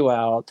help you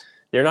out.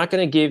 They're not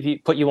going to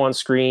put you on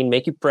screen,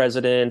 make you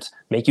president,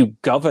 make you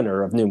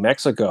governor of New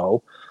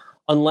Mexico,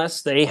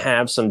 unless they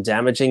have some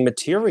damaging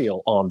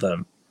material on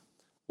them,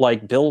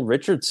 like Bill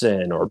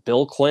Richardson or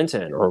Bill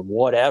Clinton or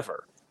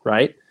whatever,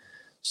 right?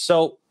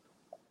 So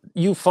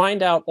you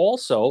find out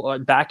also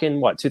back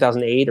in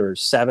 2008 or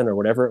 7 or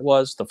whatever it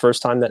was, the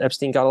first time that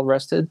Epstein got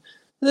arrested,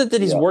 that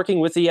he's working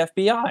with the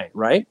FBI,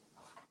 right?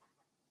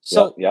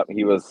 So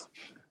he was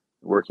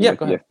working with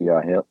the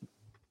FBI. Yep.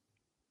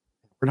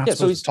 We're not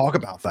supposed to talk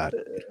about that.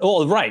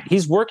 Right.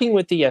 He's working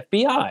with the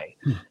FBI.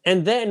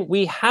 And then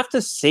we have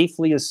to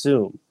safely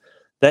assume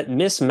that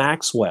Miss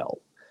Maxwell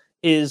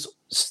is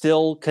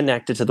still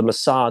connected to the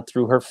Mossad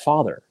through her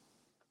father,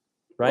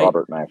 right?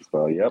 Robert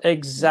Maxwell, yep.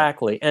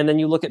 Exactly. And then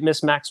you look at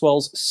Miss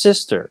Maxwell's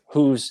sister,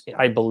 who's,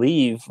 I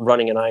believe,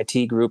 running an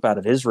IT group out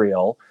of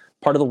Israel,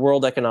 part of the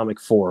World Economic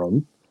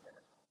Forum.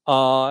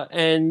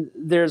 And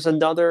there's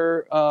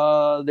another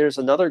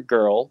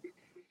girl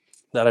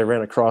that I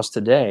ran across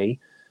today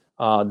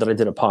that I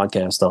did a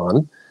podcast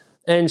on,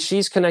 and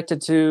she's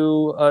connected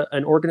to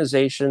an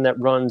organization that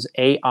runs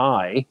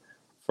AI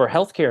for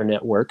healthcare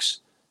networks.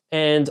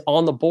 And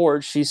on the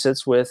board, she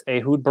sits with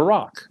Ehud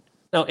Barak.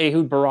 Now,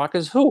 Ehud Barak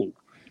is who?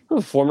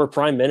 Former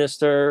prime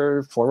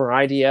minister, former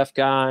IDF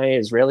guy,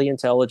 Israeli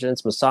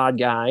intelligence, Mossad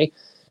guy.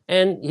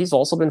 And he's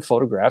also been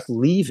photographed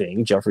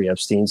leaving Jeffrey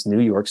Epstein's New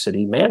York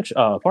City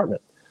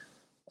apartment.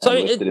 So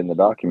listed in the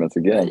documents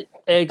again.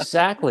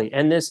 Exactly.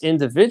 And this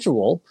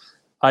individual,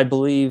 I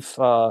believe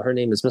her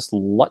name is Miss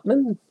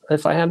Lutman,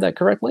 if I have that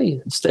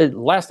correctly.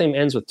 Last name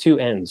ends with 2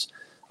 N's.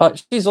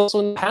 She's also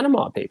in the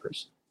Panama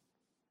Papers.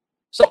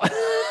 So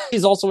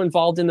he's also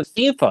involved in the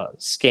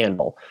FIFA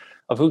scandal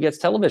of who gets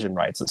television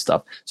rights and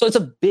stuff. So it's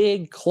a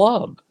big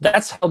club.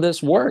 That's how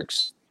this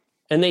works.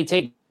 And they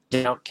take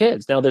down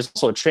kids. Now, there's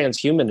also a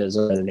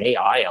transhumanism and an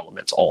AI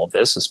element to all of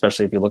this,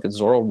 especially if you look at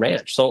Zorro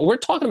Ranch. So we're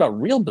talking about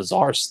real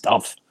bizarre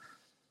stuff.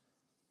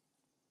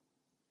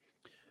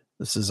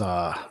 This is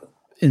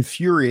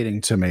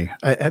infuriating to me.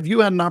 Have you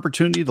had an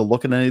opportunity to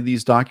look at any of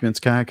these documents,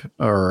 Kag,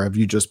 or have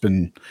you just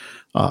been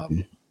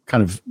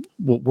kind of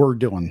what we're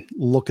doing,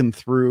 looking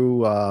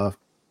through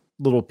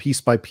little piece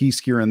by piece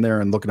here and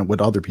there and looking at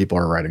what other people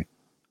are writing?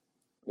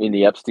 In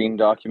the Epstein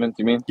documents,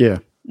 you mean? Yeah.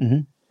 Mm-hmm.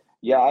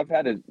 Yeah, I've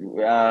had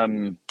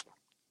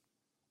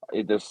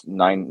there's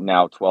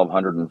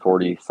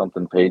 1,240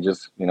 something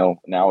pages,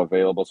 now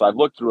available. So I've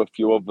looked through a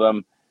few of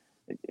them.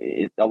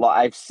 A lot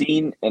I've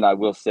seen, and I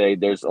will say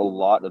there's a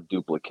lot of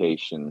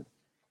duplication.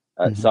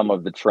 Some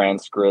of the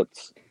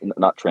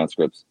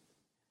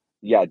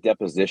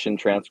deposition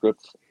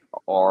transcripts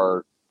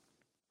are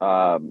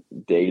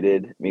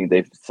dated. I mean,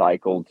 they've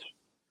cycled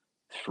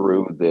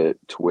through the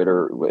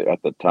Twitter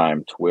at the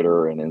time,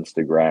 Twitter and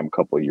Instagram a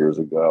couple of years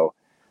ago.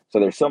 So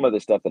there's some of the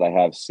stuff that I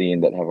have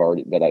seen that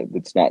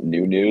that's not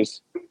new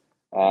news.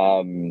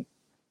 But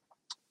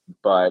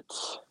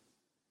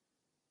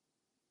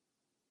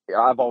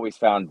I've always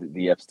found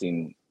the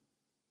Epstein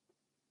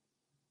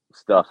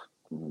stuff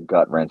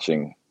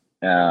gut-wrenching.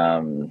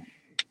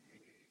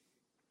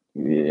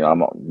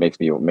 Makes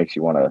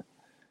you want to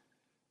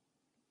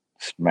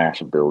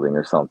smash a building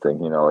or something.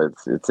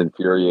 It's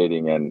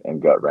infuriating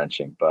and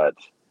gut-wrenching. But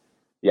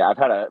yeah, I've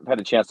had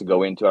a chance to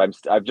go into it.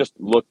 I've just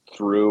looked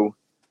through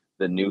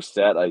the new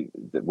set.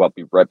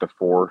 Right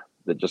before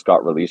that just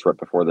got released, right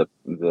before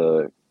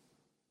the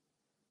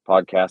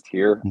podcast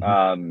here.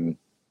 Mm-hmm.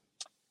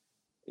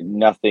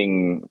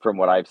 Nothing from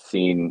what I've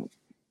seen,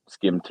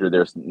 skimmed through.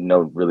 There's no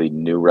really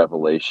new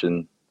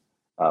revelation.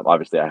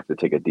 Obviously, I have to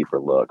take a deeper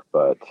look,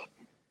 but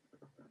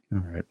all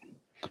right.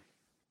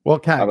 Well,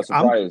 Kag, I was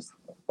surprised.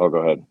 Go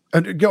ahead.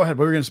 Go ahead.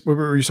 What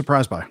were you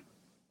surprised by?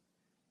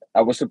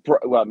 I was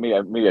surprised. Well,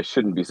 maybe I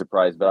shouldn't be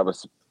surprised, but I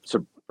was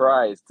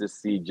surprised to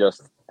see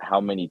just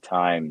how many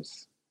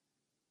times,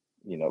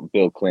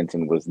 Bill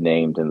Clinton was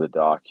named in the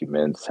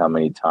documents. How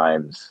many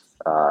times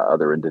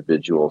other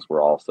individuals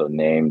were also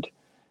named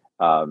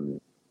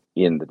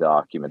in the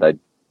document. I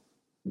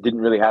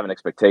didn't really have an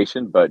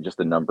expectation, but just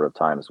the number of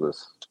times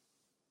was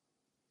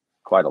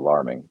quite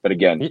alarming. But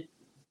again,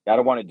 I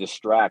don't want to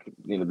distract,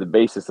 the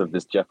basis of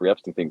this Jeffrey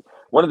Epstein thing.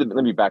 Let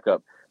me back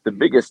up. The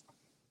biggest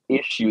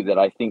issue that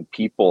I think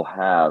people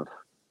have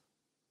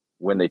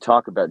when they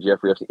talk about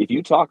Jeffrey Epstein, if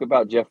you talk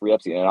about Jeffrey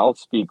Epstein, and I'll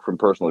speak from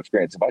personal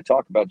experience, if I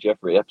talk about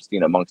Jeffrey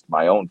Epstein amongst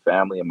my own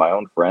family and my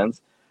own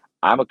friends,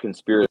 I'm a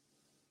conspiracy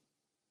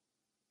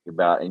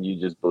about, and you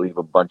just believe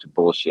a bunch of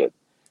bullshit.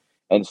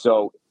 And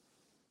so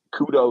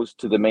kudos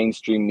to the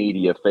mainstream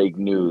media, fake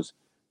news,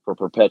 for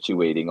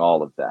perpetuating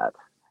all of that.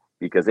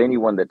 Because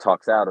anyone that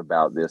talks out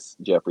about this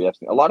Jeffrey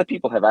Epstein, a lot of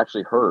people have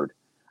actually heard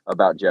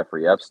about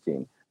Jeffrey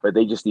Epstein, but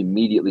they just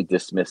immediately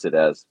dismiss it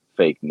as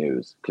fake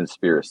news,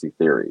 conspiracy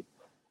theory.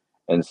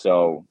 And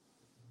so,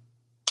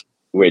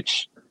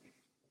 which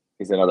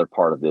is another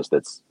part of this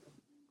that's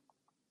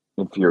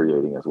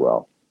infuriating as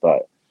well.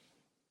 But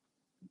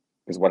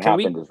because what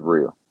happened is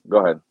real. Go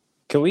ahead.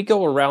 Can we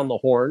go around the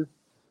horn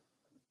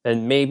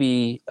and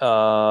maybe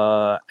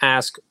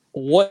ask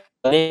what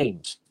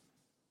names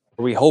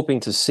are we hoping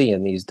to see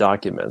in these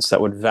documents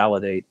that would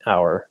validate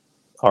our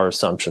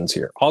assumptions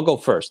here? I'll go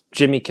first.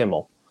 Jimmy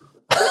Kimmel.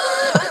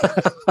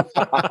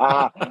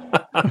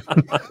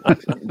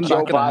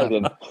 Joe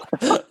Biden.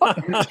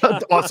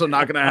 Also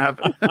not going to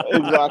happen.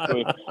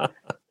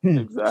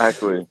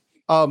 Exactly.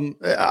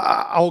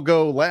 I'll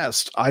go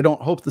last. I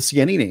don't hope to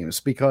see any names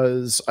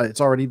because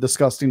it's already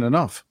disgusting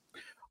enough.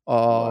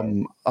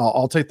 Right.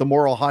 I'll take the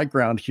moral high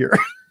ground here.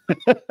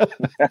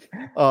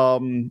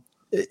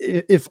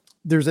 If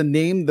there's a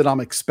name that I'm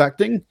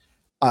expecting,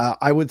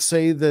 I would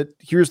say that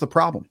here's the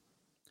problem.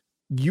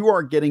 you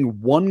are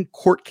getting one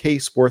court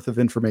case worth of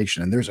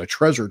information, and there's a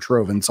treasure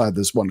trove inside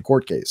this one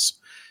court case.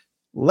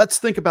 Let's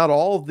think about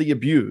all of the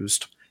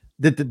abused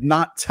that did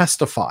not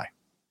testify.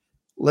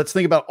 Let's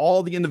think about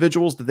all the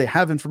individuals that they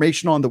have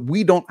information on that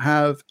we don't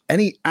have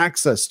any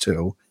access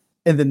to,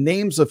 and the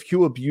names of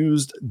who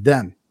abused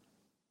them.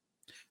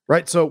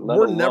 Right? So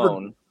we're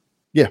never...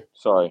 Yeah.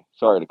 Sorry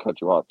to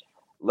cut you off.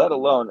 Let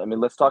alone, I mean,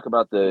 let's talk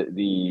about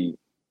the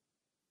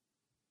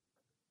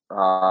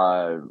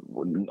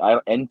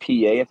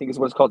NPA, I think is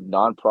what it's called,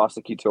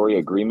 non-prosecutory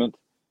agreement,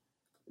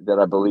 that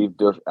I believe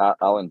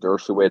Alan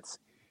Dershowitz,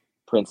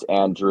 Prince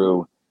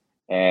Andrew,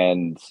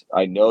 and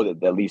I know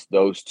that at least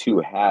those two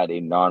had a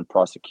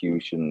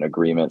non-prosecution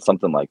agreement,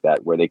 something like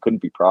that, where they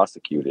couldn't be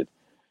prosecuted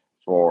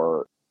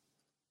for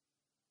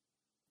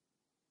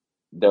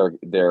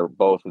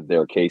both of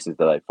their cases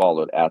that I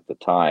followed at the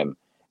time,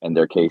 and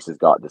their cases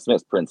got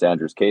dismissed. Prince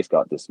Andrew's case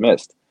got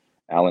dismissed.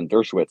 Alan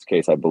Dershowitz's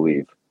case, I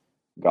believe,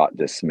 got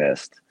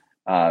dismissed.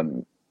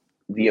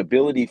 The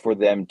ability for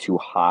them to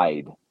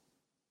hide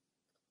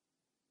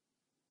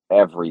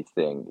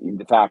everything,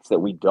 the facts that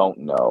we don't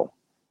know,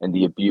 and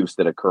the abuse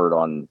that occurred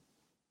on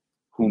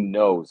who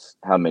knows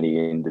how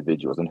many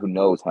individuals and who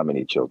knows how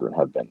many children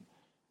have been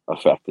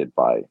affected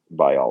by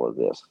all of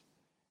this.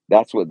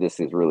 That's what this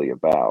is really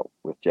about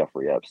with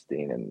Jeffrey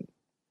Epstein.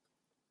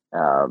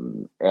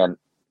 And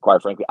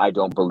quite frankly, I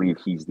don't believe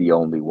he's the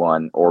only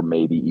one, or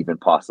maybe even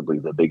possibly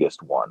the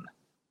biggest one,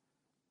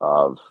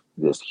 of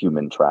this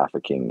human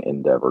trafficking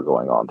endeavor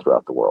going on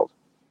throughout the world.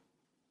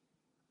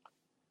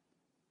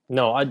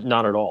 No,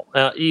 not at all.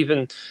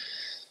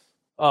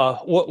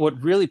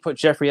 What really put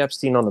Jeffrey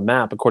Epstein on the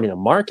map, according to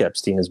Mark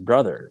Epstein, his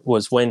brother,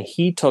 was when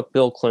he took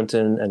Bill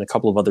Clinton and a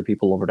couple of other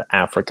people over to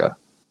Africa.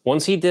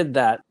 Once he did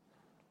that,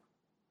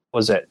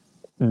 was it.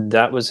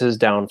 That was his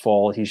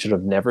downfall. He should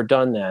have never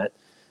done that,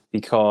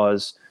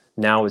 because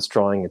now it's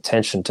drawing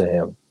attention to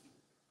him.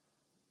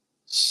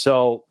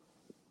 So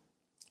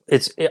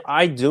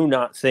I do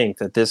not think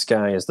that this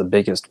guy is the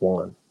biggest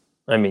one.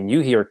 I mean, you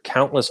hear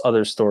countless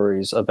other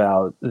stories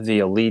about the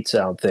elites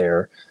out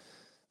there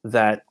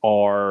that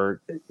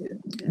are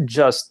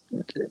just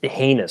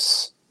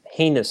heinous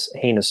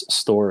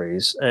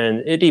stories.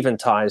 And it even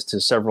ties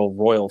to several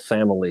royal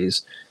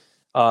families.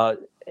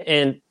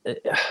 And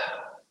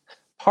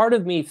part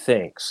of me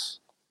thinks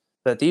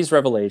that these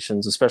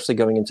revelations, especially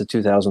going into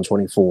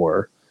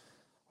 2024,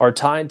 are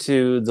tied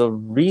to the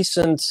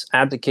recent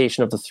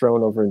abdication of the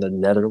throne over in the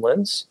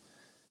Netherlands,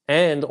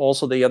 and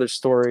also the other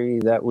story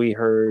that we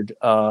heard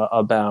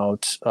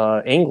about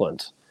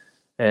England.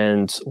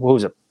 And what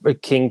was it?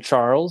 King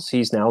Charles,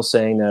 he's now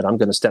saying that I'm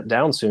going to step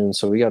down soon,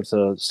 so we got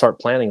to start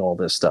planning all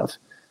this stuff.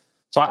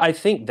 So I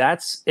think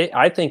that's it.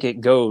 I think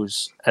it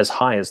goes as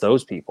high as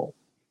those people.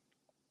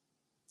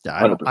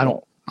 Yeah,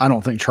 I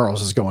don't think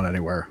Charles is going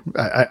anywhere.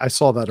 I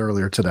saw that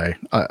earlier today.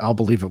 I'll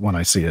believe it when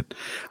I see it.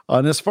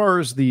 And as far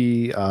as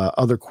the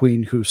other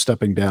queen who's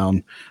stepping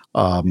down,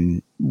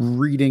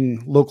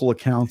 reading local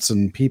accounts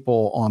and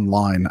people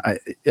online, I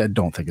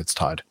don't think it's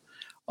tied.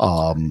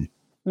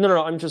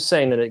 No. I'm just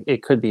saying that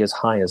it could be as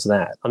high as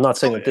that. I'm not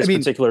saying that this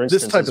particular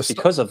instance is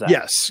because of that.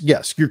 Yes,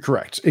 you're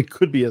correct. It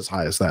could be as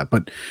high as that.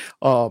 But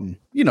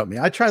you know me,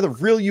 I try to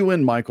reel you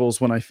in, Michaels,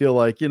 when I feel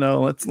like,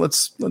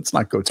 let's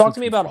not go. Talk to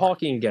me about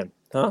Hawking again.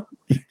 Huh?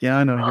 Yeah,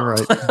 I know. You're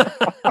right.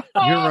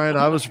 You're right.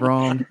 I was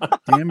wrong.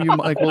 Damn you,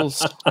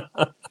 Michaels.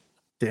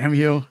 Damn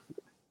you.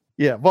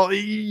 Yeah. Well,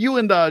 you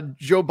and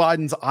Joe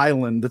Biden's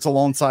island that's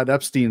alongside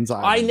Epstein's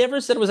island. I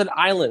never said it was an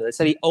island. I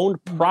said he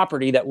owned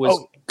property that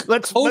was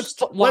let's play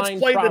property.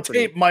 The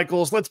tape,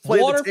 Michaels. Let's play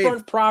the tape.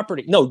 Waterfront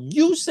property. No,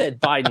 you said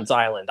Biden's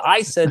island.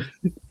 I said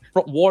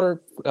you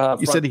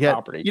said he had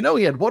property. He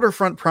had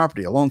waterfront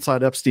property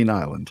alongside Epstein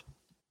Island.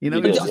 He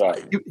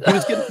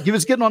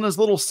was getting on his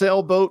little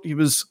sailboat. He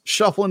was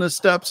shuffling his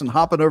steps and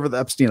hopping over the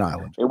Epstein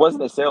Island. It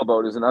wasn't a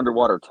sailboat. It was an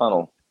underwater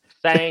tunnel.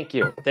 Thank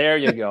you. There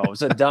you go. It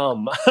was a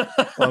dumb.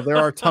 Well, there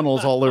are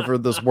tunnels all over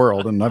this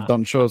world, and I've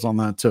done shows on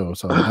that too.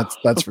 So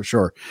that's for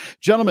sure.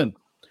 Gentlemen,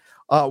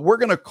 we're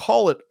going to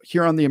call it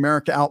here on the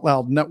America Out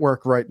Loud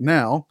Network right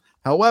now.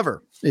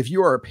 However, if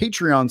you are a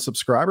Patreon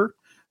subscriber,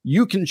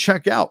 you can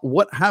check out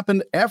what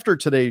happened after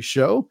today's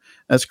show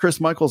as Chris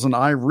Michaels and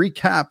I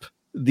recap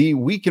the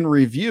week in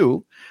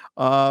review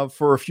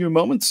for a few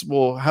moments.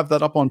 We'll have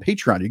that up on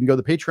Patreon. You can go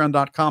to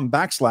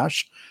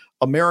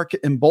patreon.com/America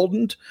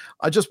Emboldened.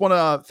 I just want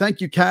to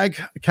thank you,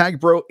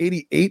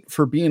 Kagbro88,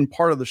 for being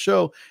part of the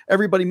show.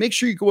 Everybody, make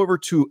sure you go over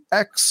to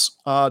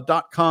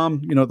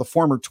x.com, the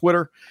former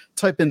Twitter,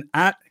 type in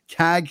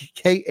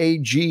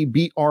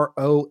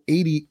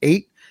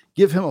 @Kagbro88.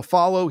 Give him a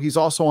follow. He's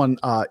also on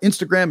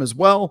Instagram as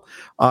well.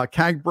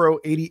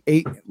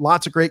 Kagbro88.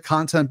 Lots of great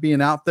content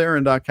being out there.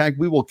 And Kag,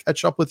 we will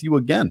catch up with you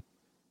again.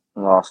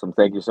 Awesome.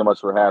 Thank you so much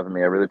for having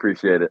me. I really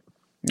appreciate it.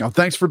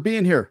 Thanks for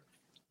being here.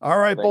 All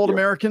right, Thank bold you.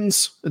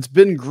 Americans. It's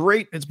been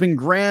great. It's been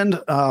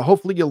grand.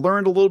 Hopefully you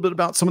learned a little bit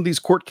about some of these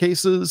court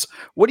cases.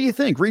 What do you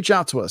think? Reach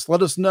out to us.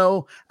 Let us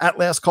know at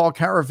Last Call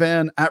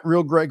Caravan, at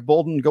Real Greg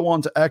Boulden. Go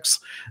on to X.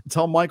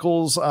 Tell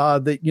Michaels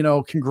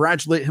that,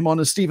 congratulate him on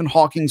his Stephen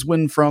Hawking's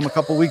win from a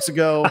couple weeks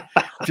ago.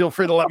 Feel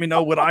free to let me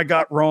know what I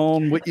got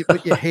wrong, what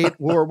you hate,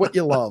 or what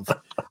you love.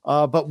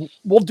 But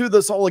we'll do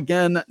this all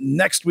again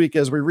next week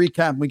as we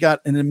recap. We got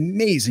an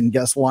amazing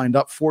guest lined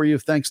up for you.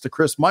 Thanks to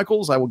Chris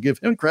Michaels. I will give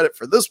him credit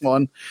for this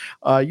one.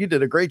 You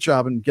did a great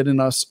job in getting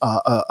us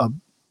a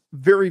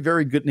very,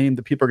 very good name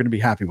that people are going to be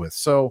happy with.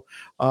 So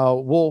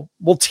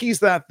we'll tease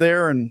that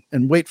there and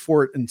wait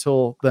for it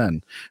until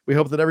then. We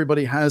hope that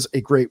everybody has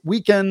a great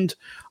weekend.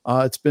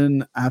 It's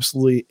been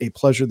absolutely a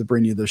pleasure to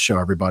bring you this show,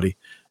 everybody.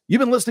 You've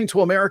been listening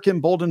to American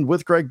Emboldened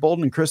with Greg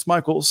Boulden and Chris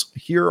Michaels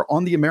here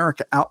on the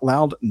America Out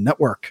Loud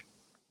Network.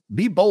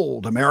 Be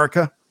bold,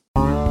 America.